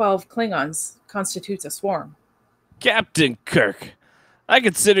 that 12 Klingons constitutes a swarm. Captain Kirk, I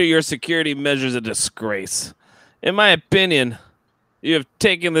consider your security measures a disgrace. In my opinion, you have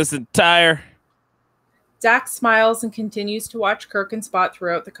taken this entire... Dax smiles and continues to watch Kirk and Spot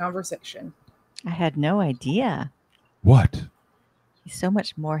throughout the conversation. I had no idea. What? He's so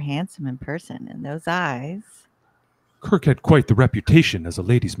much more handsome in person, and those eyes. Kirk had quite the reputation as a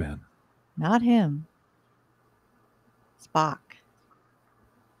ladies' man. Not him. Spock.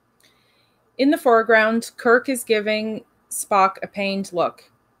 In the foreground, Kirk is giving Spock a pained look.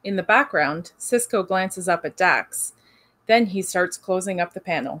 In the background, Sisko glances up at Dax. Then he starts closing up the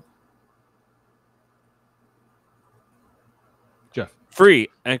panel. Jeff. Free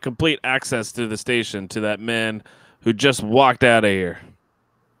and complete access to the station to that man who just walked out of here.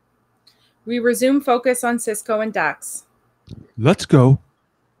 We resume focus on Sisko and Dax. Let's go.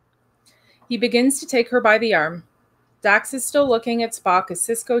 He begins to take her by the arm. Dax is still looking at Spock as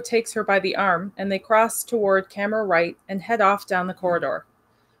Sisko takes her by the arm, and they cross toward camera right and head off down the corridor.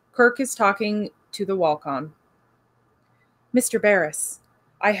 Kirk is talking to the Walcom. Mr. Baris,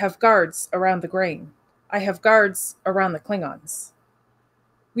 I have guards around the grain. I have guards around the Klingons.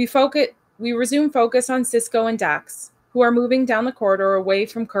 We resume focus on Sisko and Dax, who are moving down the corridor away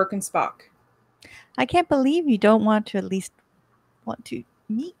from Kirk and Spock. I can't believe you don't want to at least want to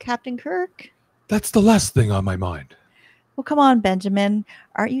meet Captain Kirk. That's the last thing on my mind. Well, come on, Benjamin.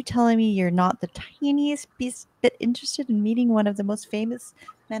 Aren't you telling me you're not the tiniest bit interested in meeting one of the most famous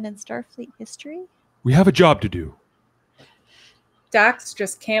men in Starfleet history? We have a job to do. Dax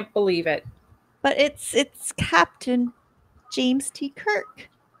just can't believe it. But it's Captain James T. Kirk.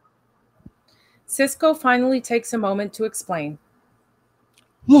 Sisko finally takes a moment to explain.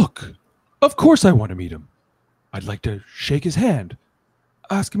 Look, of course I want to meet him. I'd like to shake his hand,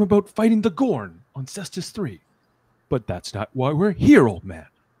 ask him about fighting the Gorn on Cestus 3. But that's not why we're here, old man.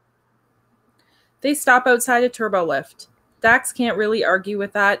 They stop outside a turbolift. Dax can't really argue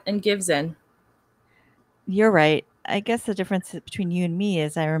with that and gives in. You're right. I guess the difference between you and me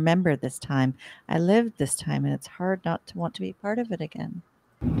is I remember this time. I lived this time, and it's hard not to want to be part of it again.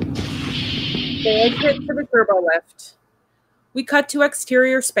 They exit to the turbo lift. We cut to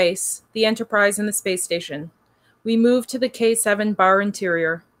exterior space, the Enterprise and the space station. We move to the K7 bar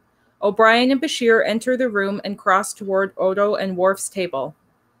interior. O'Brien and Bashir enter the room and cross toward Odo and Worf's table.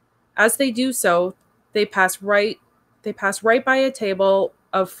 As they do so, they pass right by a table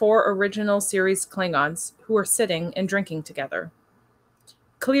of 4 original series Klingons who are sitting and drinking together.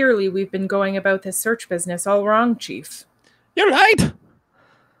 Clearly, we've been going about this search business all wrong, Chief. You're right.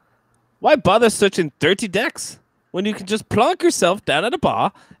 Why bother searching 30 decks when you can just plonk yourself down at a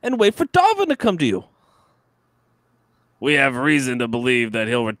bar and wait for Darvin to come to you? We have reason to believe that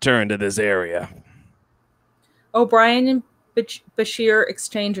he'll return to this area. O'Brien and Bashir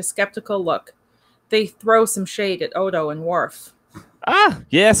exchange a skeptical look. They throw some shade at Odo and Worf. Ah,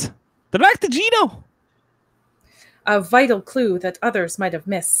 yes. The renact. A vital clue that others might have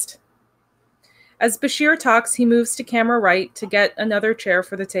missed. As Bashir talks, he moves to camera right to get another chair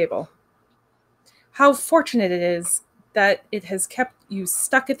for the table. How fortunate it is that it has kept you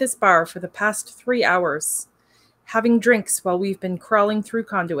stuck at this bar for the past 3 hours, having drinks while we've been crawling through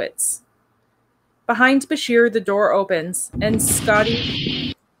conduits. Behind Bashir, the door opens, and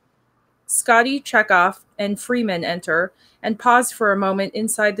Scotty, Chekhov, and Freeman enter and pause for a moment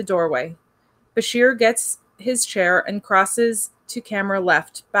inside the doorway. Bashir gets his chair and crosses to camera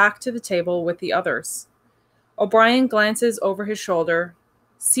left, back to the table with the others. O'Brien glances over his shoulder,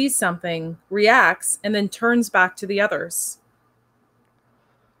 sees something, reacts, and then turns back to the others.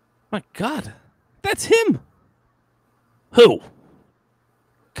 My God, that's him. Who?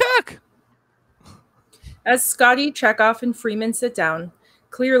 Kirk. As Scotty, Chekhov, and Freeman sit down,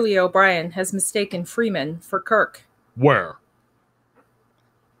 clearly O'Brien has mistaken Freeman for Kirk. Where?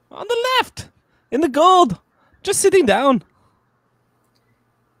 On the left, in the gold, just sitting down.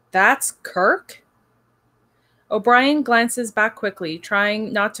 That's Kirk? O'Brien glances back quickly,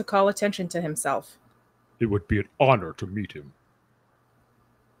 trying not to call attention to himself. It would be an honor to meet him.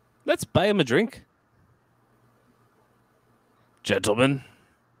 Let's buy him a drink. Gentlemen,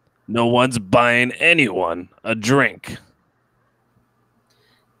 no one's buying anyone a drink.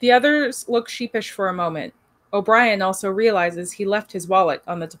 The others look sheepish for a moment. O'Brien also realizes he left his wallet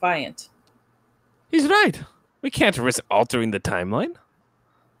on the Defiant. He's right. We can't risk altering the timeline.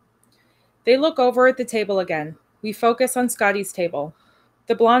 They look over at the table again. We focus on Scotty's table.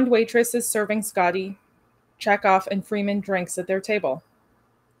 The blonde waitress is serving Scotty, Chekhov, and Freeman drinks at their table.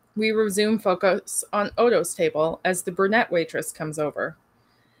 We resume focus on Odo's table as the brunette waitress comes over.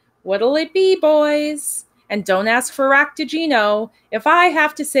 What'll it be, boys? And don't ask for renact if I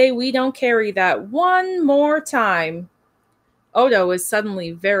have to say we don't carry that one more time. Odo is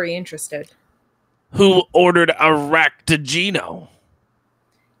suddenly very interested. Who ordered a renact? The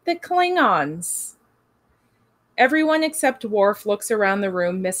Klingons. Everyone except Worf looks around the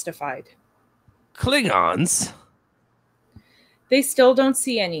room mystified. Klingons? They still don't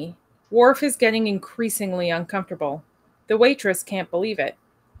see any. Worf is getting increasingly uncomfortable. The waitress can't believe it.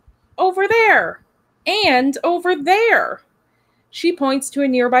 Over there! And over there! She points to a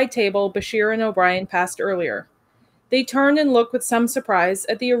nearby table Bashir and O'Brien passed earlier. They turn and look with some surprise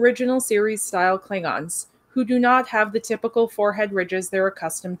at the original series-style Klingons, who do not have the typical forehead ridges they're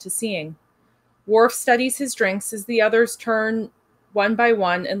accustomed to seeing. Worf studies his drinks as the others turn one by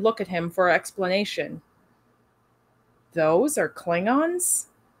one and look at him for explanation. Those are Klingons?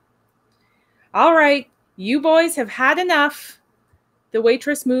 All right, you boys have had enough. The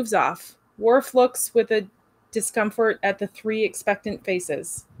waitress moves off. Worf looks with a discomfort at the 3 expectant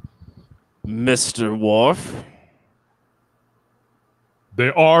faces. Mr. Worf? They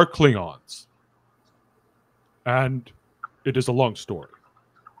are Klingons. And it is a long story.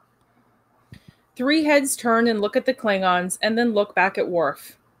 3 heads turn and look at the Klingons and then look back at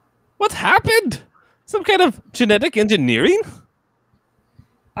Worf. What happened? Some kind of genetic engineering?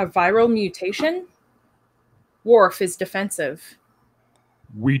 A viral mutation? Worf is defensive.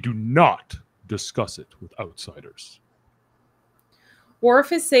 We do not discuss it with outsiders.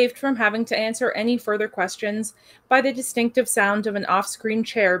 Worf is saved from having to answer any further questions by the distinctive sound of an off-screen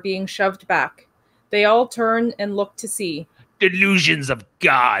chair being shoved back. They all turn and look to see. Delusions of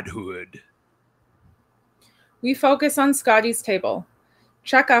godhood. We focus on Scotty's table.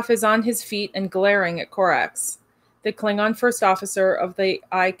 Chekhov is on his feet and glaring at Korax, the Klingon first officer of the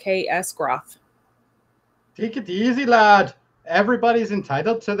IKS Groth. Take it easy, lad. Everybody's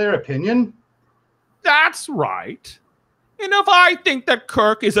entitled to their opinion. That's right. And if I think that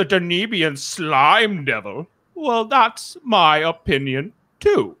Kirk is a Danebian slime devil, well, that's my opinion,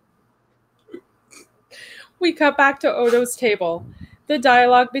 too. We cut back to Odo's table. The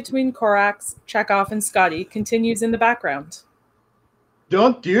dialogue between Korax, Chekhov, and Scotty continues in the background.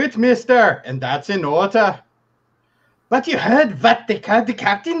 Don't do it, mister, and that's in order. But you heard what they called the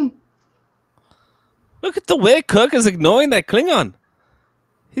captain? Look at the way Kirk is ignoring that Klingon.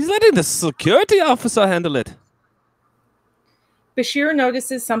 He's letting the security officer handle it. Bashir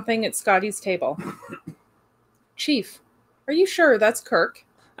notices something at Scotty's table. Chief, are you sure that's Kirk?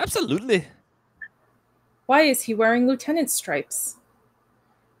 Absolutely. Why is he wearing lieutenant's stripes?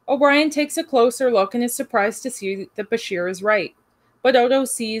 O'Brien takes a closer look and is surprised to see that Bashir is right. But Odo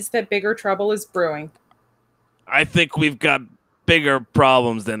sees that bigger trouble is brewing. I think we've got bigger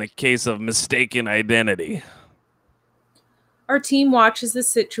problems than a case of mistaken identity. Our team watches the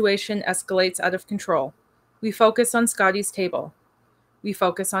situation escalates out of control. We focus on Scotty's table. We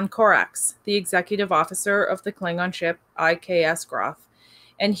focus on Korax, the executive officer of the Klingon ship IKS Groth,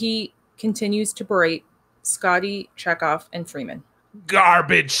 and he continues to berate Scotty, Chekhov, and Freeman.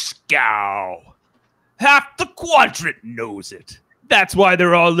 Garbage scow. Half the quadrant knows it. That's why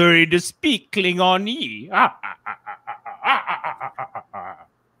they're all learning to speak Klingonese.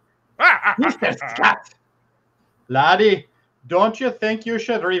 Mr. Scott! Laddie, don't you think you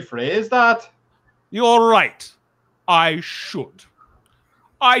should rephrase that? You're right. I should.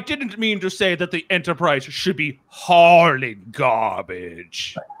 I didn't mean to say that the Enterprise should be hauling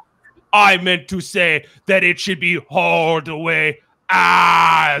garbage. I meant to say that it should be hauled away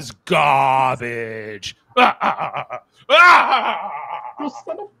as garbage. You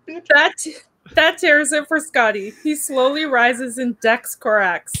son of a bitch. That tears it for Scotty. He slowly rises and decks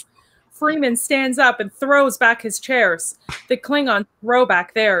Korax. Freeman stands up and throws back his chairs. The Klingons throw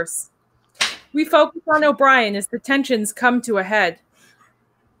back theirs. We focus on O'Brien as the tensions come to a head.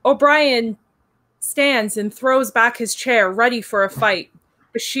 O'Brien stands and throws back his chair, ready for a fight.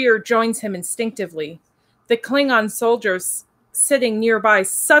 Bashir joins him instinctively. The Klingon soldiers sitting nearby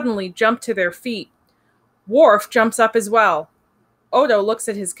suddenly jump to their feet. Worf jumps up as well. Odo looks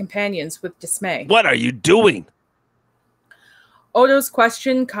at his companions with dismay. What are you doing? Odo's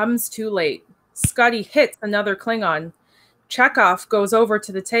question comes too late. Scotty hits another Klingon. Chekhov goes over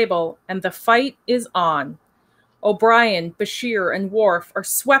to the table, and the fight is on. O'Brien, Bashir, and Worf are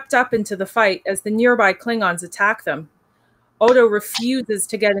swept up into the fight as the nearby Klingons attack them. Odo refuses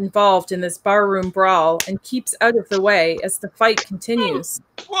to get involved in this barroom brawl and keeps out of the way as the fight continues.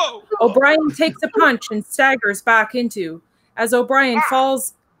 Whoa. O'Brien takes a punch and staggers back into. As O'Brien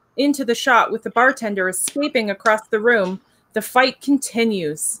falls into the shot with the bartender escaping across the room, the fight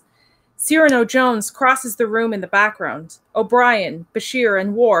continues. Cyrano Jones crosses the room in the background. O'Brien, Bashir,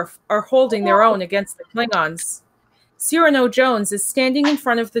 and Worf are holding their own against the Klingons. Cyrano Jones is standing in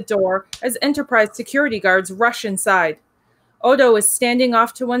front of the door as Enterprise security guards rush inside. Odo is standing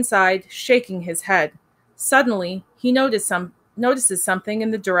off to one side, shaking his head. Suddenly, he notices something in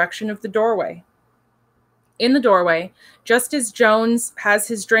the direction of the doorway. In the doorway, just as Jones has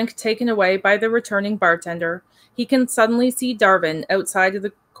his drink taken away by the returning bartender, he can suddenly see Darvin outside of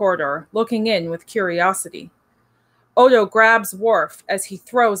the corridor, looking in with curiosity. Odo grabs Worf as he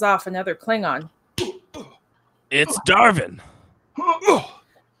throws off another Klingon. It's Darvin.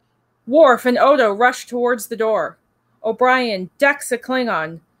 Worf and Odo rush towards the door. O'Brien decks a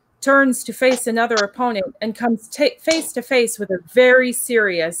Klingon, turns to face another opponent, and comes face to face with a very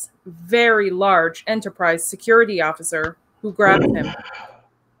serious, very large Enterprise security officer who grabs him.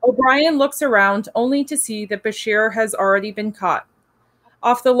 O'Brien looks around only to see that Bashir has already been caught.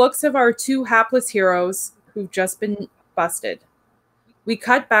 Off the looks of our two hapless heroes who've just been busted. We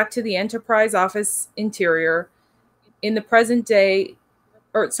cut back to the Enterprise office interior in the present day.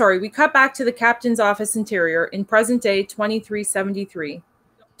 We cut back to the captain's office interior in present day 2373.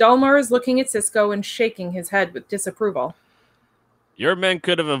 Dulmur is looking at Sisko and shaking his head with disapproval. Your men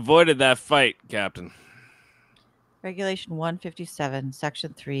could have avoided that fight, Captain. Regulation 157,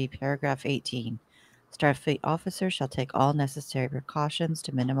 Section 3, Paragraph 18. Starfleet officers shall take all necessary precautions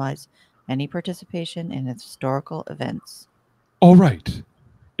to minimize any participation in historical events. All right.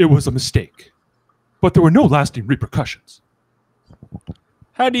 It was a mistake. But there were no lasting repercussions.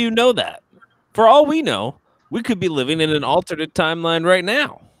 How do you know that? For all we know, we could be living in an alternate timeline right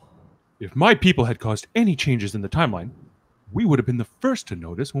now. If my people had caused any changes in the timeline, we would have been the first to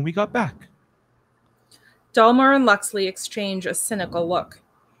notice when we got back. Dulmur and Lucsly exchange a cynical look.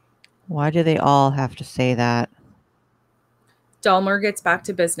 Why do they all have to say that? Dulmur gets back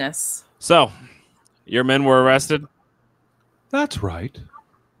to business. So, your men were arrested? That's right.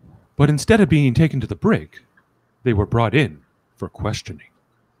 But instead of being taken to the brig, they were brought in for questioning.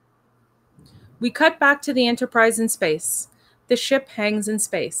 We cut back to the Enterprise in space. The ship hangs in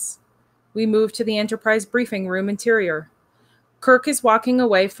space. We move to the Enterprise briefing room interior. Kirk is walking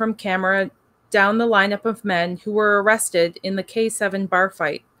away from camera down the lineup of men who were arrested in the K7 bar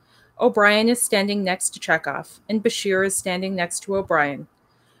fight. O'Brien is standing next to Chekhov, and Bashir is standing next to O'Brien.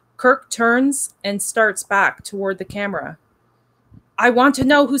 Kirk turns and starts back toward the camera. I want to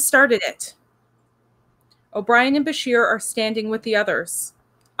know who started it. O'Brien and Bashir are standing with the others.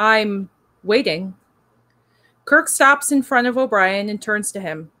 I'm waiting. Kirk stops in front of O'Brien and turns to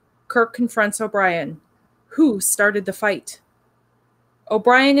him. Kirk confronts O'Brien. Who started the fight?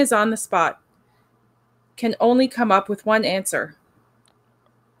 O'Brien is on the spot. Can only come up with one answer.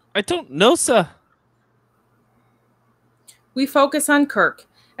 I don't know, sir. We focus on Kirk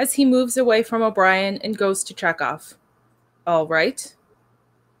as he moves away from O'Brien and goes to Chekhov. All right.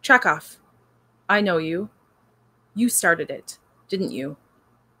 Chekhov, I know you. You started it, didn't you?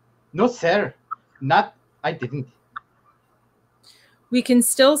 No, sir. I didn't. We can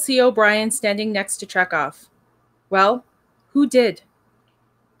still see O'Brien standing next to Chekhov. Well, who did?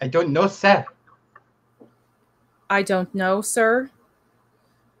 I don't know, sir. I don't know, sir.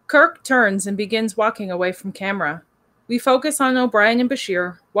 Kirk turns and begins walking away from camera. We focus on O'Brien and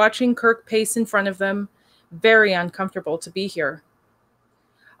Bashir, watching Kirk pace in front of them, very uncomfortable to be here.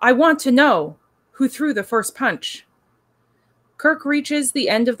 I want to know who threw the first punch. Kirk reaches the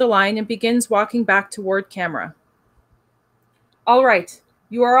end of the line and begins walking back toward camera. All right,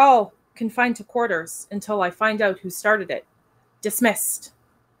 you are all confined to quarters until I find out who started it. Dismissed.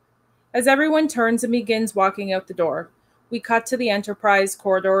 As everyone turns and begins walking out the door, we cut to the Enterprise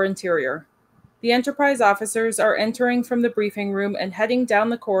corridor interior. The Enterprise officers are entering from the briefing room and heading down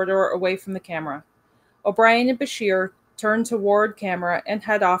the corridor away from the camera. O'Brien and Bashir turn toward camera and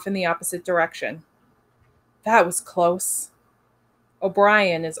head off in the opposite direction. That was close.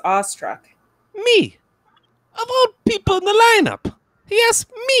 O'Brien is awestruck. Me? Of all people in the lineup, he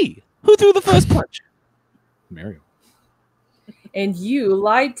asked me who threw the first punch. Mario. And you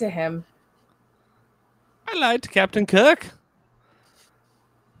lied to him. I lied to Captain Kirk.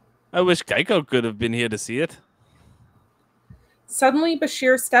 I wish Geico could have been here to see it. Suddenly,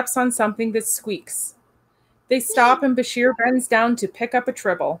 Bashir steps on something that squeaks. They stop and Bashir bends down to pick up a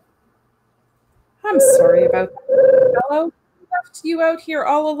Tribble. I'm sorry about that, fellow. I left you out here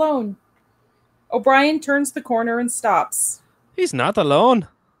all alone. O'Brien turns the corner and stops. He's not alone.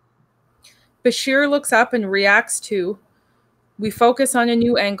 Bashir looks up and reacts too. We focus on a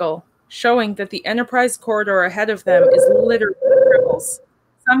new angle, showing that the Enterprise corridor ahead of them is littered with Tribbles.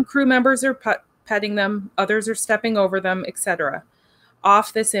 Some crew members are petting them, others are stepping over them, etc.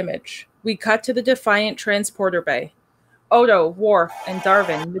 Off this image, we cut to the Defiant transporter bay. Odo, Worf, and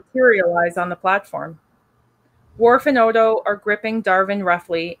Darvin materialize on the platform. Worf and Odo are gripping Darvin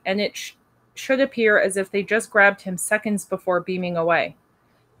roughly, and it should appear as if they just grabbed him seconds before beaming away.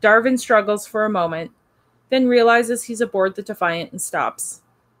 Darvin struggles for a moment, then realizes he's aboard the Defiant and stops.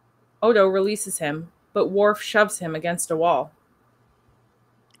 Odo releases him, but Worf shoves him against a wall.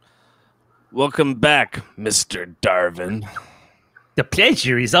 Welcome back, Mr. Darvin. The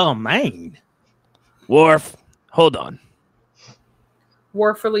pleasure is all mine. Worf, hold on.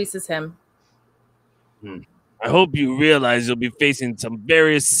 Worf releases him. I hope you realize you'll be facing some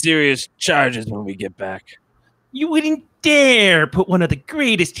very serious charges when we get back. You wouldn't dare put one of the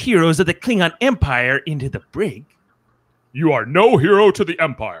greatest heroes of the Klingon Empire into the brig. You are no hero to the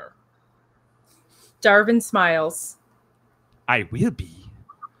Empire. Darvin smiles. I will be.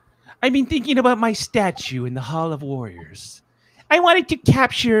 I've been thinking about my statue in the Hall of Warriors. I wanted to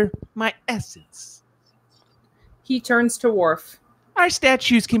capture my essence. He turns to Worf. Our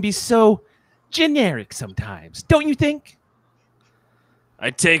statues can be so generic sometimes, don't you think?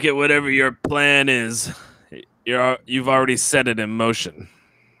 I take it whatever your plan is, you've already set it in motion.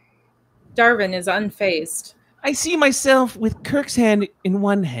 Darvin is unfazed. I see myself with Kirk's hand in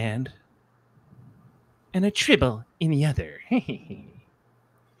one hand and a Tribble in the other.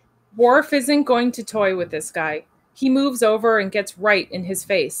 Worf isn't going to toy with this guy. He moves over and gets right in his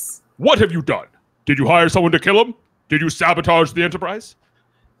face. What have you done? Did you hire someone to kill him? Did you sabotage the Enterprise?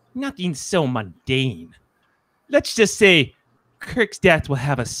 Nothing so mundane. Let's just say Kirk's death will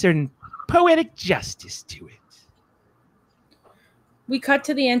have a certain poetic justice to it. We cut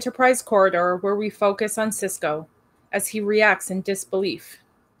to the Enterprise corridor where we focus on Sisko as he reacts in disbelief.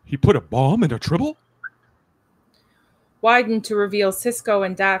 He put a bomb in a Tribble? Widen to reveal Sisko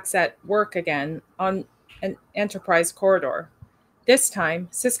and Dax at work again on an Enterprise corridor. This time,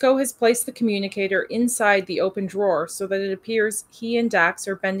 Sisko has placed the communicator inside the open drawer so that it appears he and Dax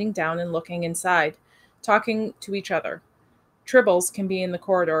are bending down and looking inside, talking to each other. Tribbles can be in the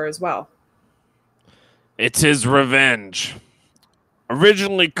corridor as well. It's his revenge.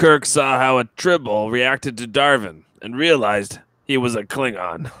 Originally, Kirk saw how a Tribble reacted to Darvin and realized he was a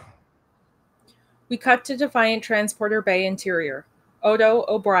Klingon. We cut to Defiant Transporter Bay interior. Odo,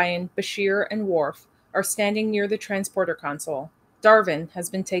 O'Brien, Bashir, and Worf are standing near the transporter console. Darvin has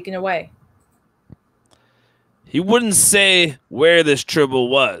been taken away. He wouldn't say where this Tribble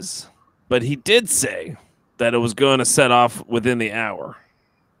was, but he did say that it was going to set off within the hour.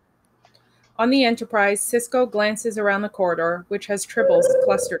 On the Enterprise, Sisko glances around the corridor, which has Tribbles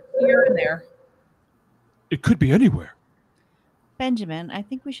clustered here and there. It could be anywhere. Benjamin, I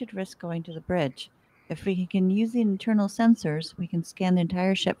think we should risk going to the bridge. If we can use the internal sensors, we can scan the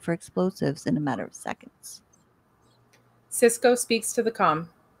entire ship for explosives in a matter of seconds. Sisko speaks to the comm.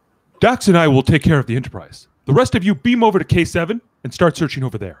 Dax and I will take care of the Enterprise. The rest of you beam over to K7 and start searching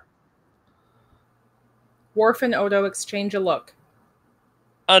over there. Worf and Odo exchange a look.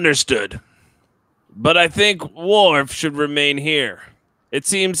 Understood. But I think Worf should remain here. It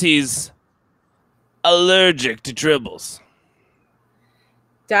seems he's allergic to Tribbles.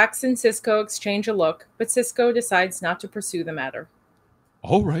 Dax and Sisko exchange a look, but Sisko decides not to pursue the matter.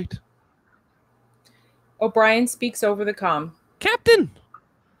 All right. O'Brien speaks over the comm. Captain,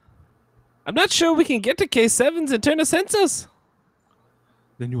 I'm not sure we can get to K7's internal sensors.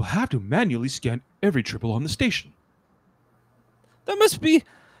 Then you'll have to manually scan every Tribble on the station. There must be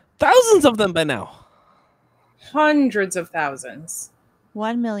thousands of them by now. Hundreds of thousands.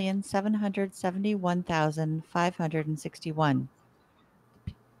 1,771,561.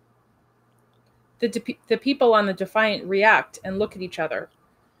 The people on the Defiant react and look at each other.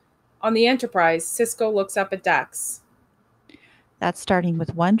 On the Enterprise, Sisko looks up at Dax. That's starting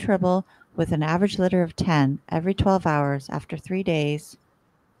with one Tribble with an average litter of 10 every 12 hours after 3 days.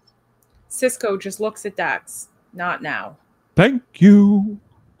 Sisko just looks at Dax. Not now. Thank you.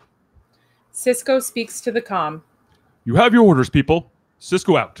 Sisko speaks to the comm. You have your orders, people.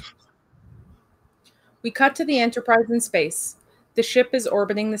 Sisko out. We cut to the Enterprise in space. The ship is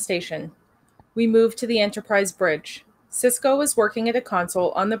orbiting the station. We move to the Enterprise bridge. Sisko is working at a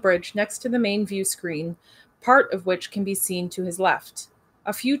console on the bridge next to the main view screen, part of which can be seen to his left.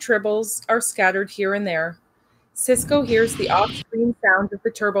 A few Tribbles are scattered here and there. Sisko hears the off-screen sound of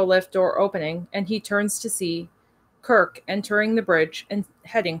the turbolift door opening, and he turns to see Kirk entering the bridge and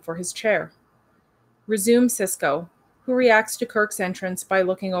heading for his chair. Resume Sisko, who reacts to Kirk's entrance by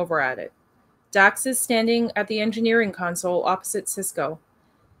looking over at it. Dax is standing at the engineering console opposite Sisko.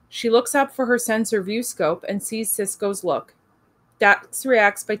 She looks up for her sensor view scope and sees Sisko's look. Dax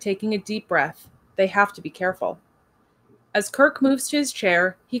reacts by taking a deep breath. They have to be careful. As Kirk moves to his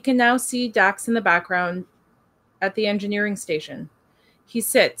chair, he can now see Dax in the background at the engineering station. He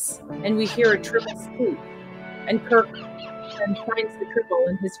sits, and we hear a Tribble squeak, and Kirk then finds the Tribble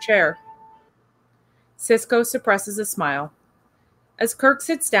in his chair. Sisko suppresses a smile. As Kirk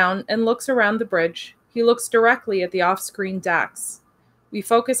sits down and looks around the bridge, he looks directly at the off-screen Dax. We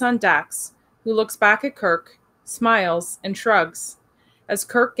focus on Dax, who looks back at Kirk, smiles, and shrugs, as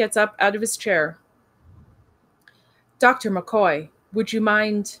Kirk gets up out of his chair. Dr. McCoy, would you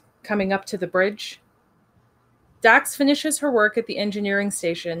mind coming up to the bridge? Dax finishes her work at the engineering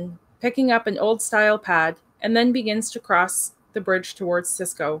station, picking up an old-style pad, and then begins to cross the bridge towards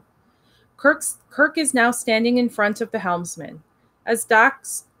Sisko. Kirk is now standing in front of the helmsman, as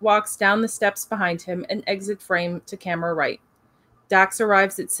Dax walks down the steps behind him and exit frame to camera right. Dax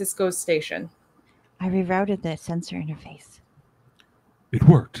arrives at Sisko's station. I rerouted the sensor interface. It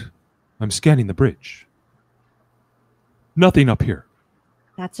worked. I'm scanning the bridge. Nothing up here.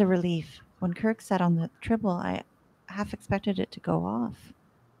 That's a relief. When Kirk sat on the Tribble, I half expected it to go off.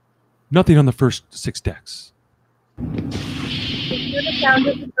 Nothing on the first 6 decks. We hear the sound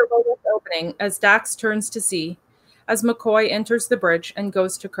of the turbolift opening as Dax turns to see, as McCoy enters the bridge and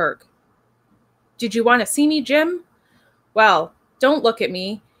goes to Kirk. Did you want to see me, Jim? Well, don't look at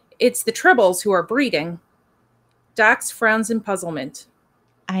me. It's the Tribbles who are breeding. Dax frowns in puzzlement.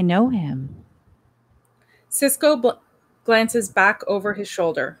 I know him. Sisko glances back over his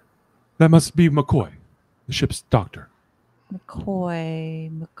shoulder. That must be McCoy, the ship's doctor. McCoy.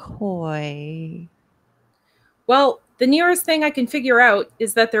 Well, the nearest thing I can figure out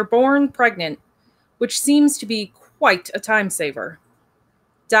is that they're born pregnant, which seems to be quite a time saver.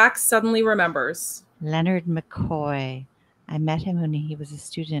 Dax suddenly remembers. Leonard McCoy. I met him when he was a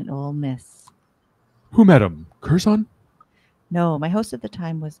student at Ole Miss. Who met him? Curzon? No, my host at the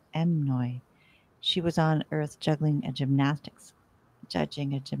time was Emnoy. She was on Earth judging a gymnastics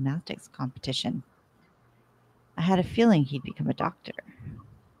competition. I had a feeling he'd become a doctor.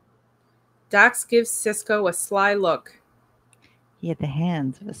 Dax gives Sisko a sly look. He had the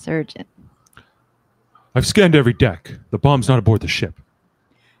hands of a surgeon. I've scanned every deck. The bomb's not aboard the ship.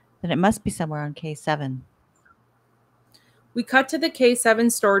 Then it must be somewhere on K7. We cut to the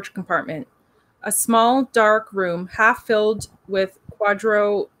K7 storage compartment, a small, dark room half filled with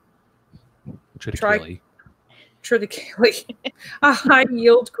Triticale. a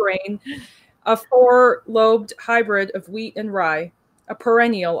high-yield grain, a four-lobed hybrid of wheat and rye, a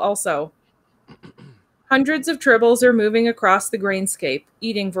perennial also. Hundreds of tribbles are moving across the grainscape,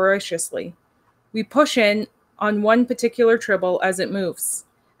 eating voraciously. We push in on one particular tribble as it moves,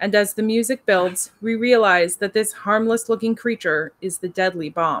 and as the music builds, we realize that this harmless-looking creature is the deadly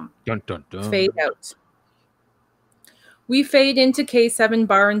bomb. Dun, dun, dun. Fade out. We fade into K7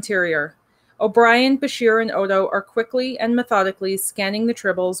 bar interior. O'Brien, Bashir, and Odo are quickly and methodically scanning the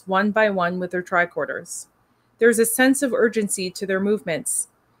tribbles one by one with their tricorders. There's a sense of urgency to their movements,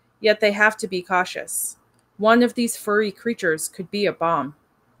 yet they have to be cautious. One of these furry creatures could be a bomb.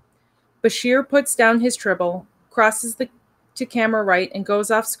 Bashir puts down his tribble, crosses to camera right, and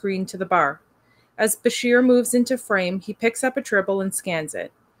goes off screen to the bar. As Bashir moves into frame, he picks up a tribble and scans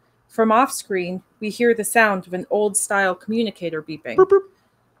it. From off screen, we hear the sound of an old-style communicator beeping. Boop, boop.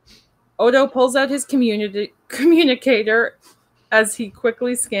 Odo pulls out his communicator as he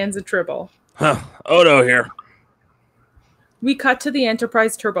quickly scans a tribble. Odo here. We cut to the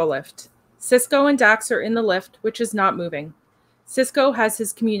Enterprise turbolift. Sisko and Dax are in the lift, which is not moving. Sisko has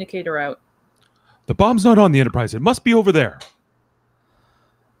his communicator out. The bomb's not on the Enterprise. It must be over there.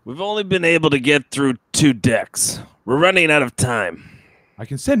 We've only been able to get through 2 decks. We're running out of time. I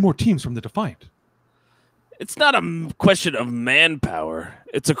can send more teams from the Defiant. It's not a question of manpower.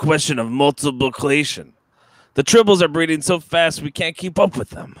 It's a question of multiplication. The tribbles are breeding so fast we can't keep up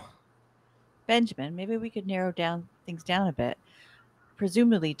with them. Benjamin, maybe we could narrow things down a bit.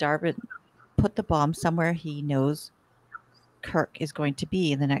 Presumably, Darvin put the bomb somewhere he knows Kirk is going to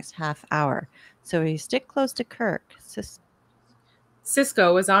be in the next half hour. So we stick close to Kirk.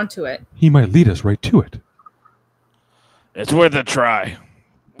 Sisko is onto it. He might lead us right to it. It's worth a try.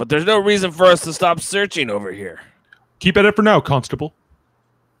 But there's no reason for us to stop searching over here. Keep at it for now, Constable.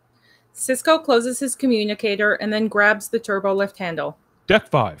 Sisko closes his communicator and then grabs the turbo lift handle. Deck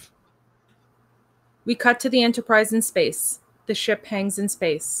 5. We cut to the Enterprise in space. The ship hangs in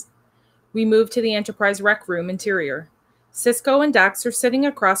space. We move to the Enterprise rec room interior. Sisko and Dax are sitting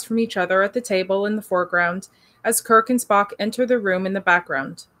across from each other at the table in the foreground as Kirk and Spock enter the room in the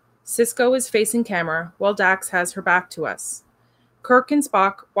background. Sisko is facing camera while Dax has her back to us. Kirk and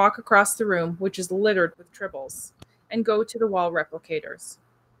Spock walk across the room, which is littered with tribbles, and go to the wall replicators.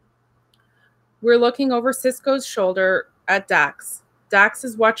 We're looking over Sisko's shoulder at Dax. Dax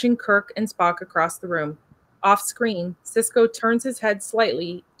is watching Kirk and Spock across the room. Off screen, Sisko turns his head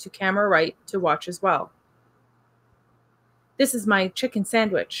slightly to camera right to watch as well. This is my chicken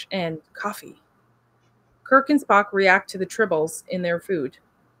sandwich and coffee. Kirk and Spock react to the tribbles in their food.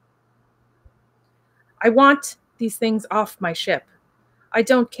 I want these things off my ship. I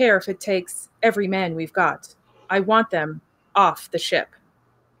don't care if it takes every man we've got. I want them off the ship.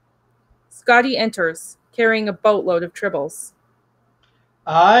 Scotty enters, carrying a boatload of tribbles.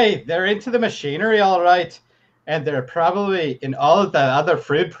 Aye, they're into the machinery all right. And they're probably in all of the other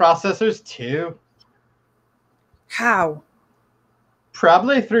food processors too. How?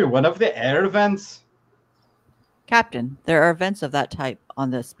 Probably through one of the air vents. Captain, there are vents of that type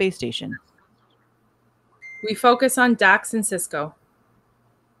on the space station. We focus on Dax and Sisko.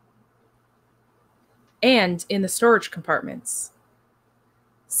 And in the storage compartments.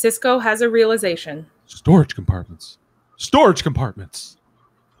 Sisko has a realization. Storage compartments. Storage compartments.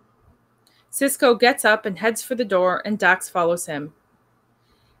 Sisko gets up and heads for the door, and Dax follows him.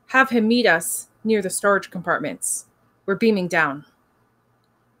 Have him meet us near the storage compartments. We're beaming down.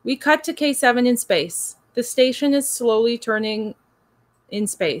 We cut to K7 in space. The station is slowly turning in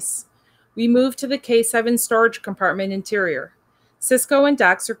space. We move to the K7 storage compartment interior. Sisko and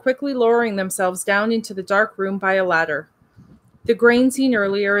Dax are quickly lowering themselves down into the dark room by a ladder. The grain seen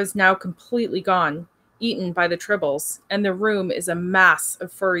earlier is now completely gone, eaten by the tribbles, and the room is a mass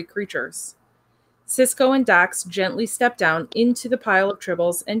of furry creatures. Sisko and Dax gently step down into the pile of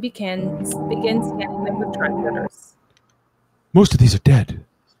tribbles and begin scanning them with tricorders. Most of these are dead.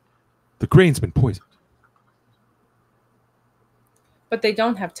 The grain's been poisoned. But they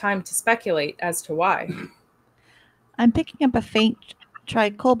don't have time to speculate as to why. I'm picking up a faint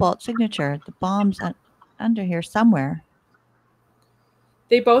tricobalt signature. The bomb's under here somewhere.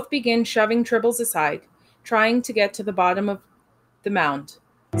 They both begin shoving tribbles aside, trying to get to the bottom of the mound.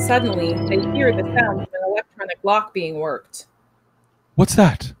 Suddenly, they hear the sound of an electronic lock being worked. What's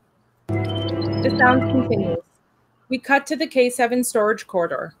that? The sound continues. We cut to the K7 storage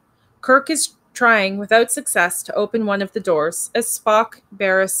corridor. Kirk is trying, without success, to open one of the doors, as Spock,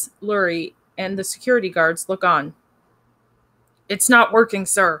 Baris, Lurie, and the security guards look on. "It's not working,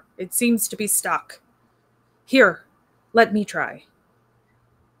 sir. It seems to be stuck." "Here, let me try."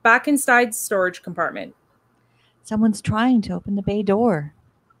 Back inside the storage compartment, Someone's trying to open the bay door.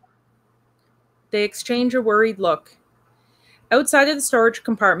 they exchange a worried look. Outside of the storage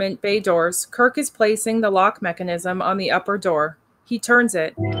compartment bay doors, Kirk is placing the lock mechanism on the upper door. He turns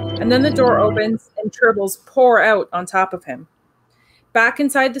it, and then the door opens and tribbles pour out on top of him. Back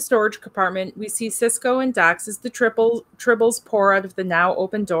inside the storage compartment, we see Sisko and Dax as the tribbles pour out of the now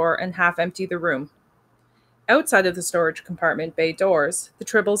open door and half empty the room. Outside of the storage compartment bay doors, the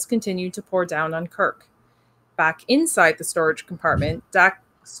tribbles continue to pour down on Kirk. Back inside the storage compartment, Dax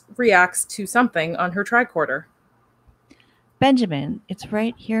reacts to something on her tricorder. Benjamin, it's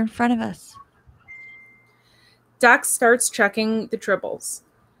right here in front of us. Dax starts checking the tribbles.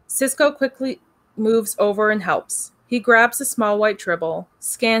 Sisko quickly moves over and helps. He grabs a small white tribble,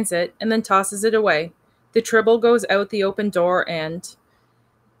 scans it, and then tosses it away. The tribble goes out the open door and,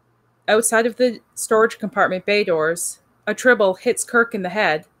 outside of the storage compartment bay doors, a tribble hits Kirk in the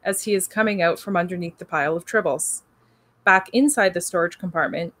head as he is coming out from underneath the pile of tribbles. Back inside the storage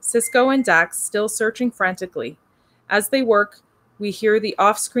compartment, Sisko and Dax still searching frantically. As they work, we hear the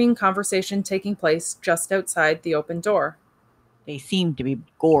off-screen conversation taking place just outside the open door. They seem to be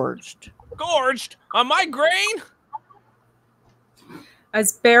gorged. Gorged on my grain?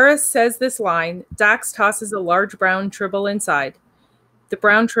 As Baris says this line, Dax tosses a large brown tribble inside. The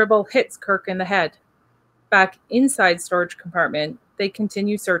brown tribble hits Kirk in the head. Back inside storage compartment, they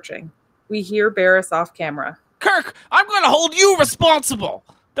continue searching. We hear Baris off camera. Kirk, I'm going to hold you responsible.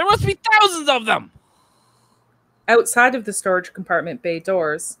 There must be thousands of them. Outside of the storage compartment bay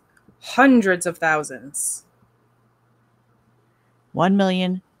doors, hundreds of thousands.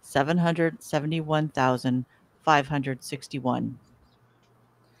 1,771,561.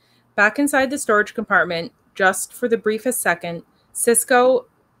 Back inside the storage compartment, just for the briefest second, Sisko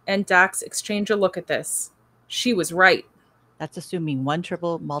and Dax exchange a look at this. She was right. That's assuming one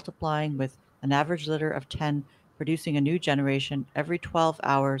tribble multiplying with an average litter of 10, producing a new generation every 12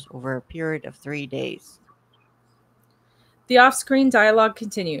 hours over a period of 3 days. The off-screen dialogue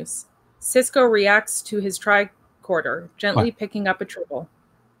continues. Sisko reacts to his tricorder, gently picking up a tribble.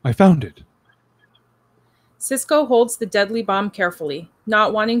 I found it. Sisko holds the deadly bomb carefully,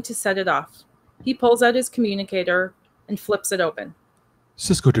 not wanting to set it off. He pulls out his communicator and flips it open.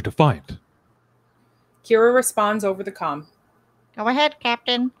 Sisko to Defiant. Kira responds over the comm. Go ahead,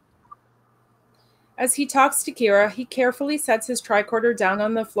 Captain. As he talks to Kira, he carefully sets his tricorder down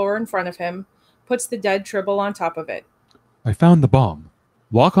on the floor in front of him, puts the dead tribble on top of it. I found the bomb.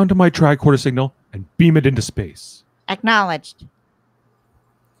 Walk onto my tricorder signal and beam it into space. Acknowledged.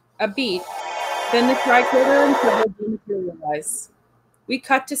 A beat, then the tricorder and tribble dematerialize. We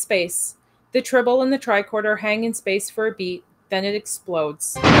cut to space. The tribble and the tricorder hang in space for a beat, then it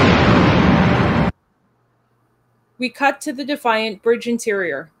explodes. We cut to the Defiant bridge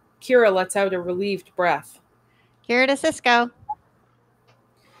interior. Kira lets out a relieved breath. Kira to Sisko.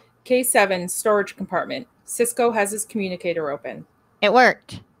 K7 storage compartment. Sisko has his communicator open. It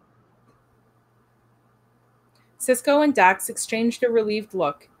worked. Sisko and Dax exchanged a relieved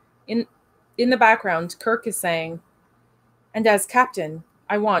look. In the background, Kirk is saying, "And as captain,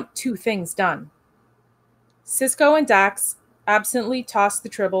 I want 2 things done." Sisko and Dax absently toss the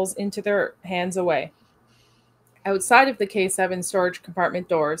tribbles into their hands away. Outside of the K7 storage compartment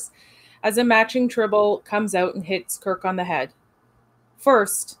doors, as a matching tribble comes out and hits Kirk on the head.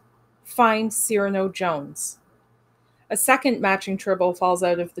 First, find Cyrano Jones. A second matching tribble falls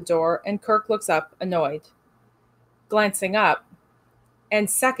out of the door, and Kirk looks up, annoyed. Glancing up, and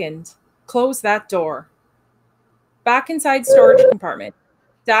second, close that door. Back inside storage compartment,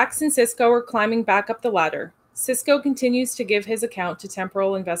 Dax and Sisko are climbing back up the ladder. Sisko continues to give his account to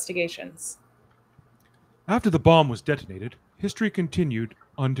temporal investigations. After the bomb was detonated, history continued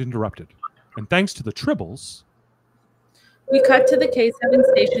uninterrupted. And thanks to the tribbles... We cut to the K7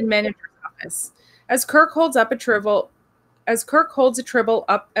 station manager's office. As Kirk holds a tribble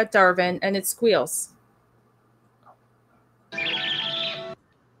up at Darvin, and it squeals.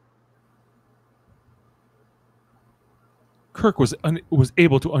 Kirk was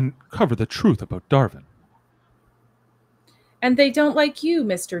able to uncover the truth about Darvin. And they don't like you,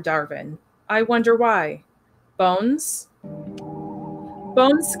 Mr. Darvin. I wonder why. Bones?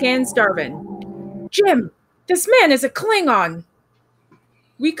 Bones scans Darvin. Jim, this man is a Klingon!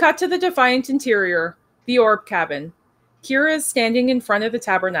 We cut to the Defiant interior, the orb cabin. Kira is standing in front of the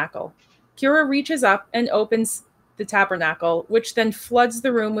tabernacle. Kira reaches up and opens the tabernacle, which then floods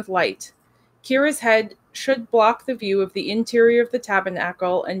the room with light. Kira's head should block the view of the interior of the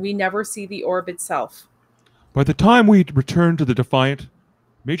tabernacle, and we never see the orb itself. By the time we returned to the Defiant,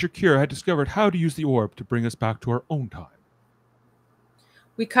 Major Kira had discovered how to use the orb to bring us back to our own time.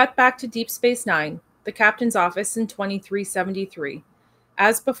 We cut back to Deep Space Nine, the captain's office in 2373.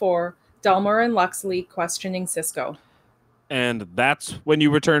 As before, Dulmur and Lucsly questioning Sisko. And that's when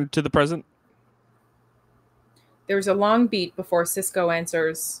you returned to the present? There's a long beat before Sisko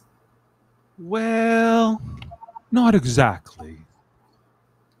answers. Well, not exactly.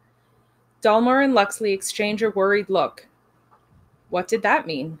 Dulmur and Lucsly exchange a worried look. What did that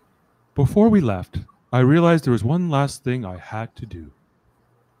mean? Before we left, I realized there was one last thing I had to do.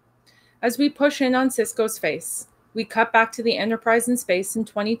 As we push in on Sisko's face, we cut back to the Enterprise in space in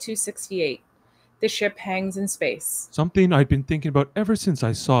 2268. The ship hangs in space. Something I'd been thinking about ever since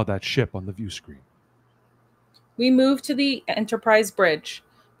I saw that ship on the view screen. We move to the Enterprise bridge.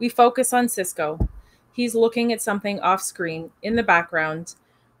 We focus on Sisko. He's looking at something off screen. In the background,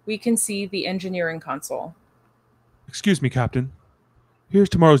 we can see the engineering console. Excuse me, Captain. Here's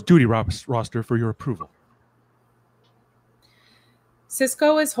tomorrow's duty roster for your approval.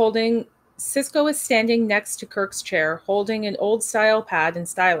 Sisko is standing next to Kirk's chair, holding an old-style pad and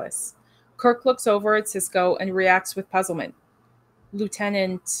stylus. Kirk looks over at Sisko and reacts with puzzlement.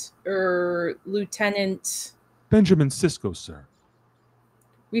 Lieutenant... Benjamin Sisko, sir.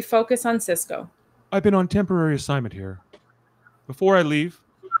 We focus on Sisko. I've been on temporary assignment here. Before I leave,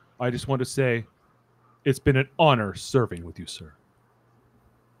 I just want to say it's been an honor serving with you, sir.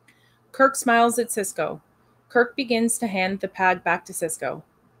 Kirk smiles at Sisko. Kirk begins to hand the pad back to Sisko.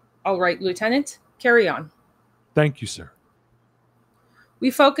 All right, Lieutenant, carry on. Thank you, sir.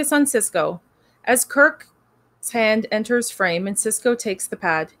 We focus on Sisko. As Kirk's hand enters frame and Sisko takes the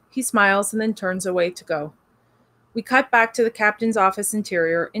pad, he smiles and then turns away to go. We cut back to the captain's office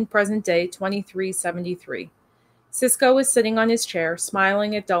interior in present day 2373. Sisko is sitting on his chair,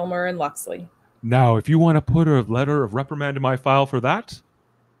 smiling at Dulmur and Lucsly. Now, if you want to put a letter of reprimand in my file for that,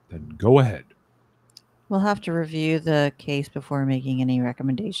 then go ahead. We'll have to review the case before making any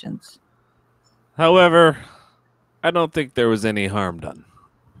recommendations. However, I don't think there was any harm done.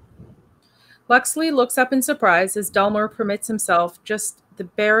 Lucsly looks up in surprise as Dulmur permits himself just the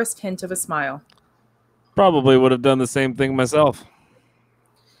barest hint of a smile. Probably would have done the same thing myself.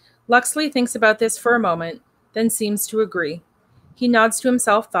 Lucsly thinks about this for a moment, then seems to agree. He nods to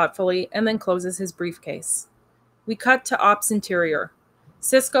himself thoughtfully and then closes his briefcase. We cut to Ops Interior.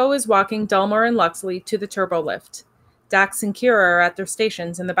 Sisko is walking Dulmur and Lucsly to the turbo lift. Dax and Kira are at their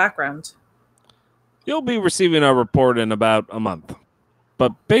stations in the background. You'll be receiving our report in about a month.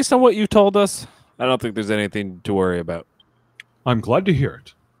 But based on what you told us, I don't think there's anything to worry about. I'm glad to hear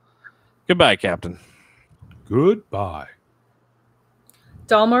it. Goodbye, Captain. Goodbye.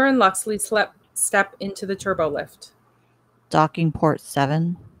 Dulmur and Lucsly step into the turbo lift. Docking port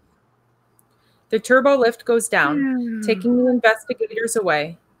 7. The turbo lift goes down, taking the investigators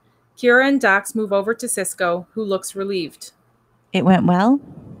away. Kira and Dax move over to Sisko, who looks relieved. It went well?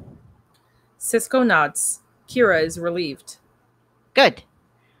 Sisko nods. Kira is relieved. Good.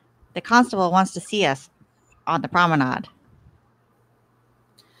 The constable wants to see us on the promenade.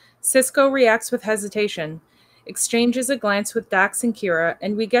 Sisko reacts with hesitation, exchanges a glance with Dax and Kira,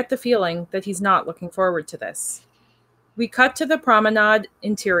 and we get the feeling that he's not looking forward to this. We cut to the promenade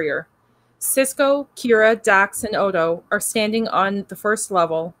interior. Sisko, Kira, Dax, and Odo are standing on the first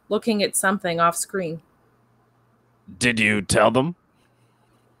level, looking at something off screen. Did you tell them?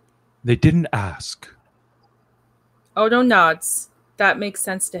 They didn't ask. Odo nods. That makes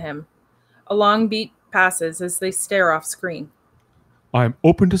sense to him. A long beat passes as they stare off screen. I'm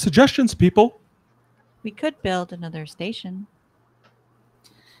open to suggestions, people. We could build another station.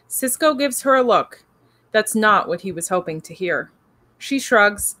 Sisko gives her a look. That's not what he was hoping to hear. She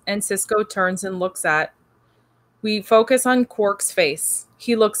shrugs, and Sisko turns and looks at. We focus on Quark's face.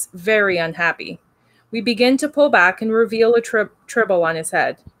 He looks very unhappy. We begin to pull back and reveal a tribble on his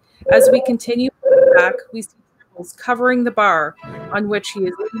head. As we continue pulling back, we see tribbles covering the bar on which he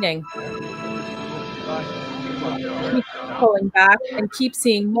is leaning. We keep pulling back and keep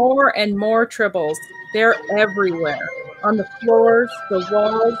seeing more and more tribbles. They're everywhere. On the floors, the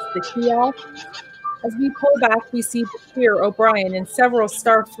walls, the kiosks. As we pull back, we see Bashir, O'Brien, and several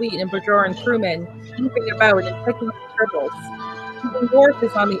Starfleet and Bajoran crewmen leaping about and picking up tribbles. Even Worf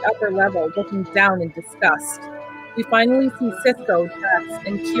is on the upper level, looking down in disgust. We finally see Sisko, Dax,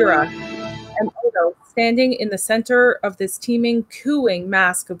 and Kira, and Odo standing in the center of this teeming, cooing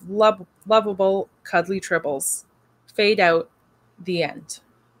mask of lovable, cuddly tribbles. Fade out. The end.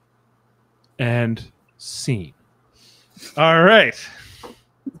 And scene. All right.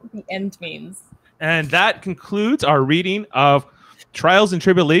 the end means. And that concludes our reading of Trials and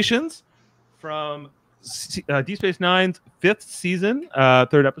Tribble-ations from Deep Space Nine's 5th season,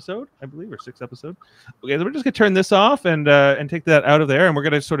 3rd episode, I believe, or 6th episode. Okay, so we're just gonna turn this off and take that out of there, and we're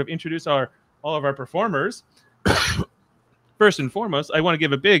gonna sort of introduce all of our performers. First and foremost, I want to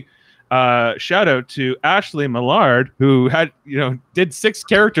give a big shout out to Ashley Millard, who did 6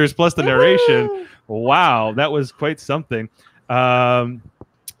 characters plus the narration. Wow, that was quite something. And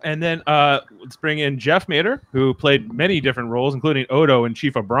then let's bring in Jeff Mater, who played many different roles, including Odo and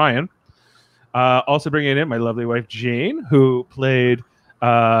Chief O'Brien. Also bringing in my lovely wife Jane, who played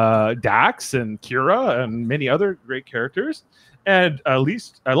Dax and Kira and many other great characters. And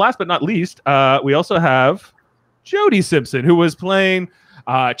last but not least, we also have Jody Simpson, who was playing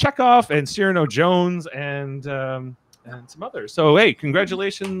Chekhov and Cyrano Jones and some others. So hey,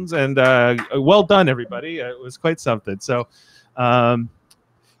 congratulations and well done, everybody. It was quite something. So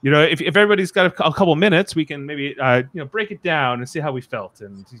if everybody's got a couple minutes, we can maybe break it down and see how we felt,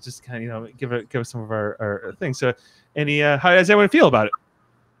 and just kind of give us some of our things. So how does everyone feel about it?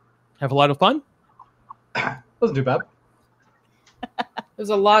 Have a lot of fun? Wasn't too bad. There's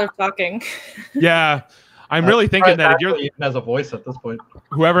a lot of talking. Yeah. I'm really thinking that if you're even has a voice at this point,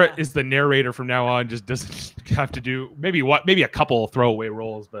 whoever is the narrator from now on just doesn't have to do maybe a couple throwaway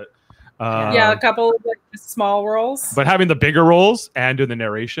roles, but a couple of small roles. But having the bigger roles and doing the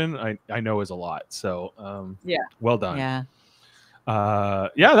narration, I know is a lot. So well done. Yeah.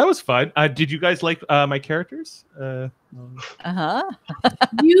 That was fun. Did you guys like my characters? You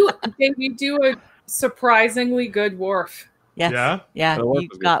do a surprisingly good Worf. Yes. Yeah. You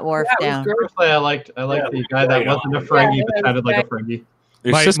got Worf down. I liked the guy that wasn't a Ferengi but sounded like a Ferengi.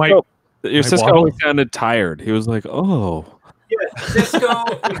 Your Sisko always sounded tired. He was like, "Oh." Yeah,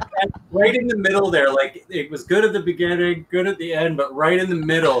 Sisko right in the middle there. Like it was good at the beginning, good at the end, but right in the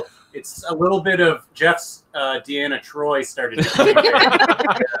middle, it's a little bit of Jeff's Deanna Troi started to come in.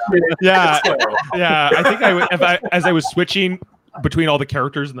 Yeah. I think as I was switching between all the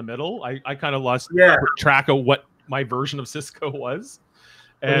characters in the middle, I kind of lost track of what my version of Sisko was.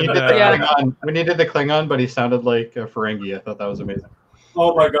 And when he did the Klingon, but he sounded like a Ferengi. I thought that was amazing.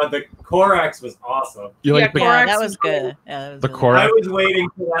 Oh my god, the Korax was awesome. Korax that was good. Yeah, that was the really Korax. I was waiting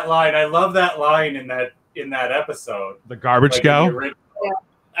for that line. I love that line in that episode. The garbage gal.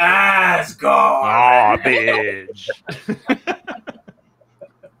 It's garbage.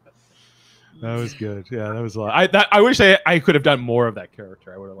 That was good. Yeah, that was a lot. I wish I could have done more of that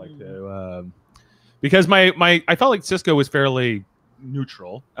character. I would have liked to, because I felt like Sisko was fairly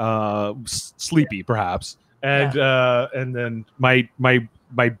neutral, sleepy perhaps, and then my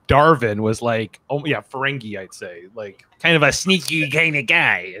Darvin was like, Ferengi, I'd say, like kind of a sneaky kind of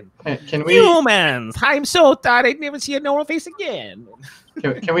guy. Can we humans? I'm so tired. I'd never see a normal face again.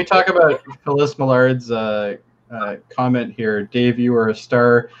 Can we talk about Phyllis Millard's comment here? Dave, you were a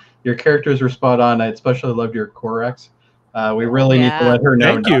star. Your characters were spot on. I especially loved your Korax. We really need to let her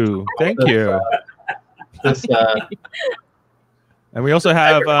know. Thank you. And we also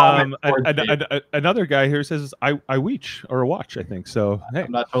have another guy here who says I weech or a watch, I think. So hey.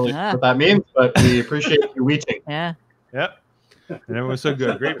 I'm not totally sure what that means, but we appreciate you weeching. Yeah. Yep. And it was so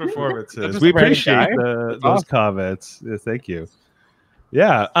good. Great performances. We appreciate those comments. Yeah, thank you.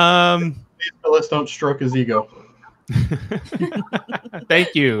 Yeah. Phyllis, don't stroke his ego.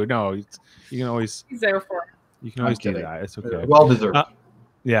 Thank you. No, you can always. He's there for it. You can always do that. It's okay. Well deserved.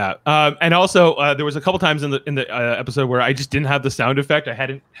 Yeah. And also, there was a couple times in the episode where I just didn't have the sound effect. I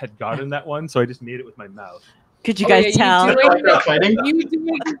had gotten that one, so I just made it with my mouth. Could you guys tell? You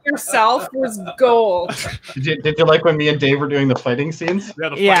doing it yourself was gold. Did you like when me and Dave were doing the fighting scenes? Yeah,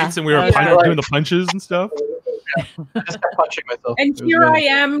 the fights, and we were doing the punches and stuff. I just kept punching myself. And here I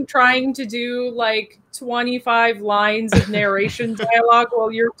am trying to do like 25 lines of narration dialogue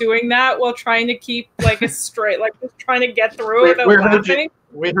while you're doing that, while trying to keep like a straight, like just trying to get through it without laughing.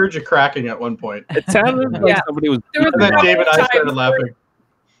 We heard you cracking at one point. It sounded like somebody was. And then Dave and I started laughing.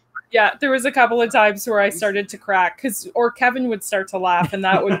 Yeah, there was a couple of times where I started to crack, or Kevin would start to laugh, and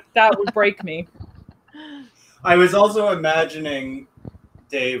that would break me. I was also imagining,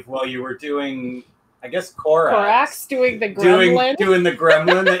 Dave, while you were doing, I guess, Korax doing the gremlin. Doing the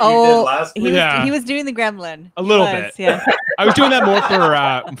gremlin that you did last week. He was doing the gremlin. A little bit. Yeah. I was doing that more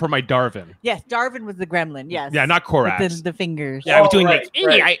for my Darvin. Yes, Darvin was the gremlin. Yes. Yeah, not Korax. With the fingers. Yeah, I was doing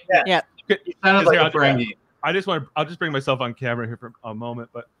Yeah. You sounded like a Ferengi. I'll just bring myself on camera here for a moment,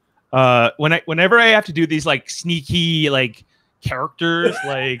 but whenever I have to do these like sneaky like characters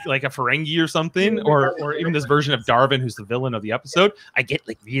like a Ferengi or something, or even this version of Darvin who's the villain of the episode, I get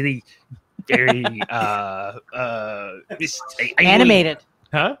like really very animated.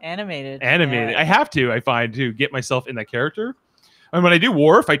 Huh? Animated. Animated. Yeah. I have to. I find to get myself in that character. And when I do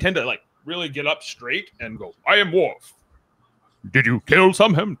Worf, I tend to like really get up straight and go, "I am Worf. Did you kill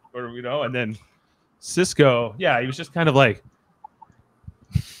some him?" Or and then Sisko, yeah, he was just kind of like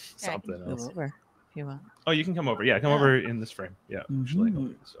something else. Over if you want. Oh, you can come over. Yeah, come over in this frame. Yeah, actually, I'll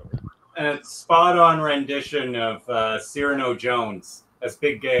move this over. And it's spot on rendition of Cyrano Jones as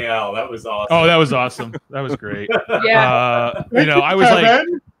Big Gay Al. That was awesome. Oh, that was awesome. That was great. Yeah.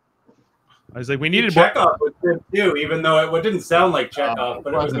 I was like, we needed more. Chekhov was good too, even though it didn't sound like Chekhov,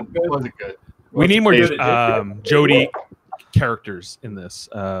 but it wasn't good. We need more good. Jodie characters in this.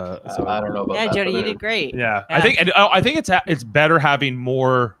 So I don't know about that. Jodie, you did great. Yeah, I think it's better having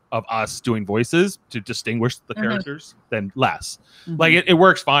more of us doing voices to distinguish the characters than less. Like it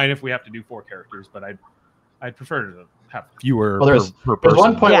works fine if we have to do 4 characters, but I'd prefer to have fewer per person. There's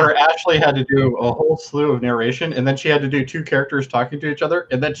one point where Ashley had to do a whole slew of narration, and then she had to do 2 characters talking to each other,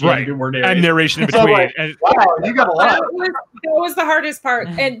 and then she had to do more narration. And narration in between. Wow, you got a lot. That was the hardest part,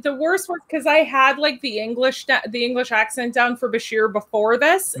 and the worst was because I had like the English accent down for Bashir before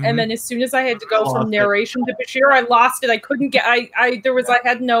this, and then as soon as I had to go from narration to Bashir, I lost it. I couldn't get. I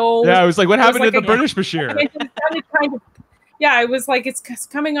had no. Yeah, I was like, what happened to the British Bashir? It sounded kind of. Yeah, I was like, it's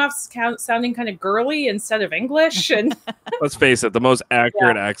coming off sounding kind of girly instead of English. And let's face it, the most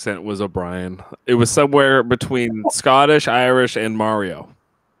accurate accent was O'Brien. It was somewhere between Scottish, Irish, and Mario.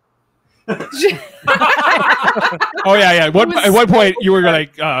 Oh yeah. At one point, you were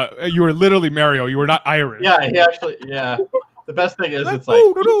like, you were literally Mario. You were not Irish. Yeah, he actually. Yeah. The best thing is, it's like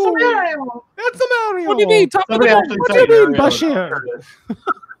That's a Mario. What do you mean? What do you mean, Bashir?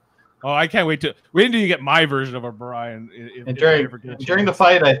 Oh, I can't wait when do you get my version of O'Brien? And during the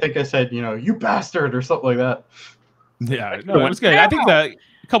fight, I think I said, you bastard or something like that. Yeah, no, it was good. I think that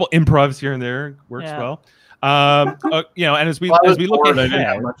a couple improvs here and there works well. And as we look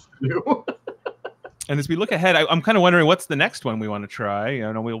ahead, and as we look ahead, I'm kind of wondering what's the next one we want to try.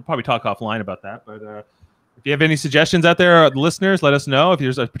 We'll probably talk offline about that, but if you have any suggestions out there, the listeners, let us know. If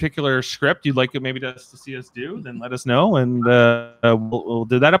there's a particular script you'd like maybe to see us do, then let us know, and we'll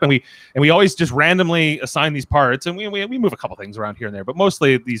do that up. And we always just randomly assign these parts, and we move a couple things around here and there. But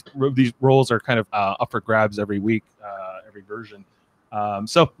mostly these roles are kind of up for grabs every week, every version.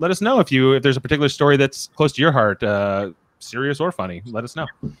 So let us know if there's a particular story that's close to your heart, serious or funny. Let us know.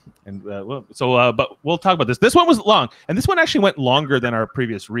 And but we'll talk about this. This one was long, and this one actually went longer than our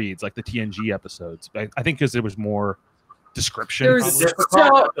previous reads, like the TNG episodes. I think because there was more description. There was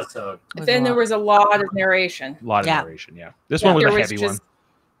then there was a lot of narration. A lot of narration. Yeah, this one was a heavy one.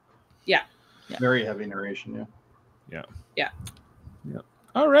 Yeah. Very heavy narration. Yeah.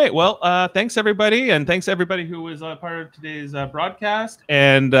 All right. Well, thanks everybody, and thanks everybody who was part of today's broadcast.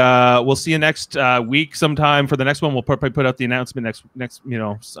 And we'll see you next week sometime. For the next one, we'll probably put out the announcement next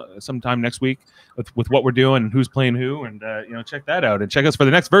sometime next week with what we're doing and who's playing who, and check that out, and check us for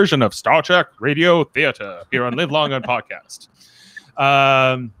the next version of Star Trek Radio Theater here on Live Long on Podcast.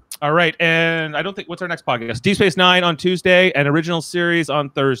 All right, and I don't think what's our next podcast? Deep Space Nine on Tuesday and Original Series on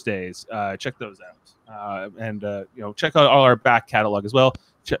Thursdays. Check those out. And check out all our back catalog as well.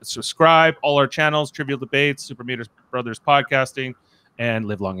 Subscribe all our channels: Trivial Debates, Super Meters Brothers Podcasting, and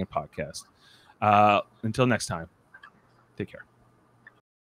Live Long in Podcast. Until next time, take care.